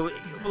around us. So,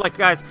 like,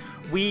 guys,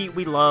 we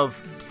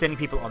love sending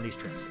people on these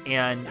trips,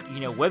 and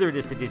whether it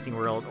is to Disney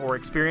World or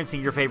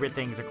experiencing your favorite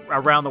things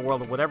around the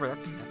world or whatever,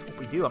 that's what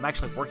we do. I'm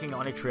actually working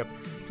on a trip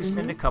to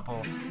send a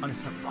couple on a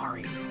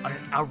safari, on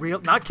a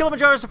real, not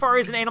Kilimanjaro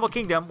safaris in Animal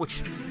Kingdom,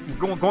 which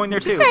we're going there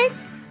too,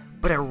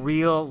 but a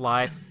real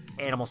life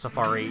animal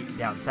safari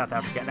down in South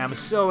Africa. And I'm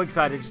so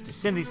excited just to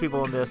send these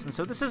people on this. And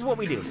so this is what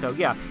we do. So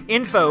yeah,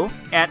 info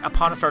at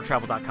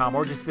uponastartravel.com,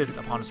 or just visit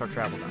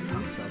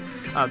uponastartravel.com. So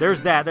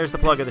there's that. There's the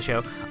plug of the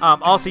show.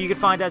 Also, you can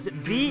find us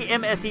at the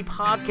MSE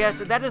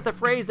Podcast. That is the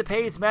phrase that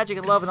pays magic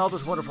and love and all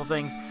those wonderful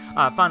things.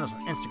 Find us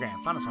on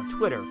Instagram. Find us on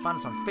Twitter. Find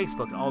us on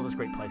Facebook and all those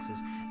great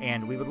places.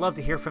 And we would love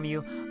to hear from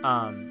you.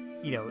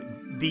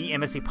 The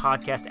MSE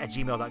Podcast at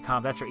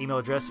gmail.com. That's our email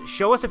address.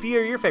 Show us a few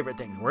of your favorite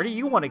things. Where do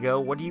you want to go?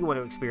 What do you want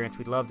to experience?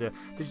 We'd love to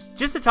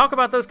just to talk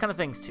about those kind of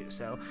things too.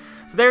 So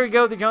there you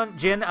go,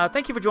 Jen.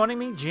 Thank you for joining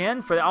me,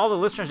 Jen. For all the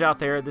listeners out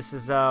there, this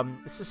is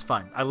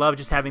fun. I love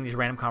just having these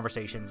random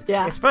conversations.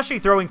 Yeah. Especially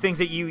throwing things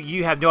that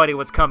you have no idea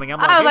what's coming. I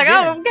was like,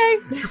 Jen, okay.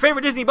 Your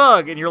favorite Disney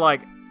bug, and you're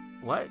like,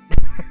 what?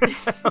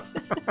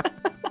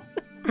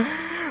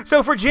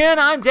 So for Jen,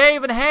 I'm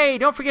Dave, and hey,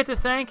 don't forget to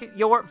thank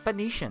your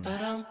Phoenicians.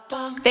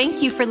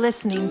 Thank you for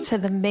listening to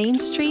the Main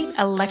Street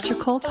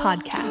Electrical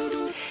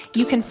Podcast.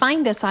 You can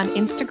find us on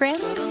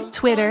Instagram,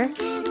 Twitter,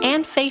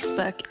 and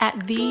Facebook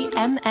at the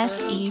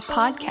MSE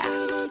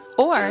Podcast,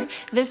 or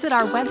visit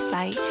our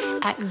website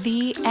at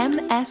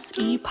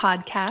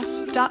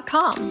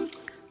themsepodcast.com.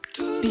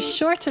 Be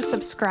sure to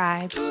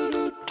subscribe,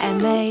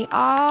 and may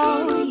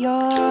all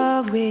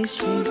your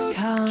wishes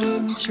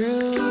come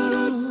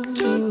true.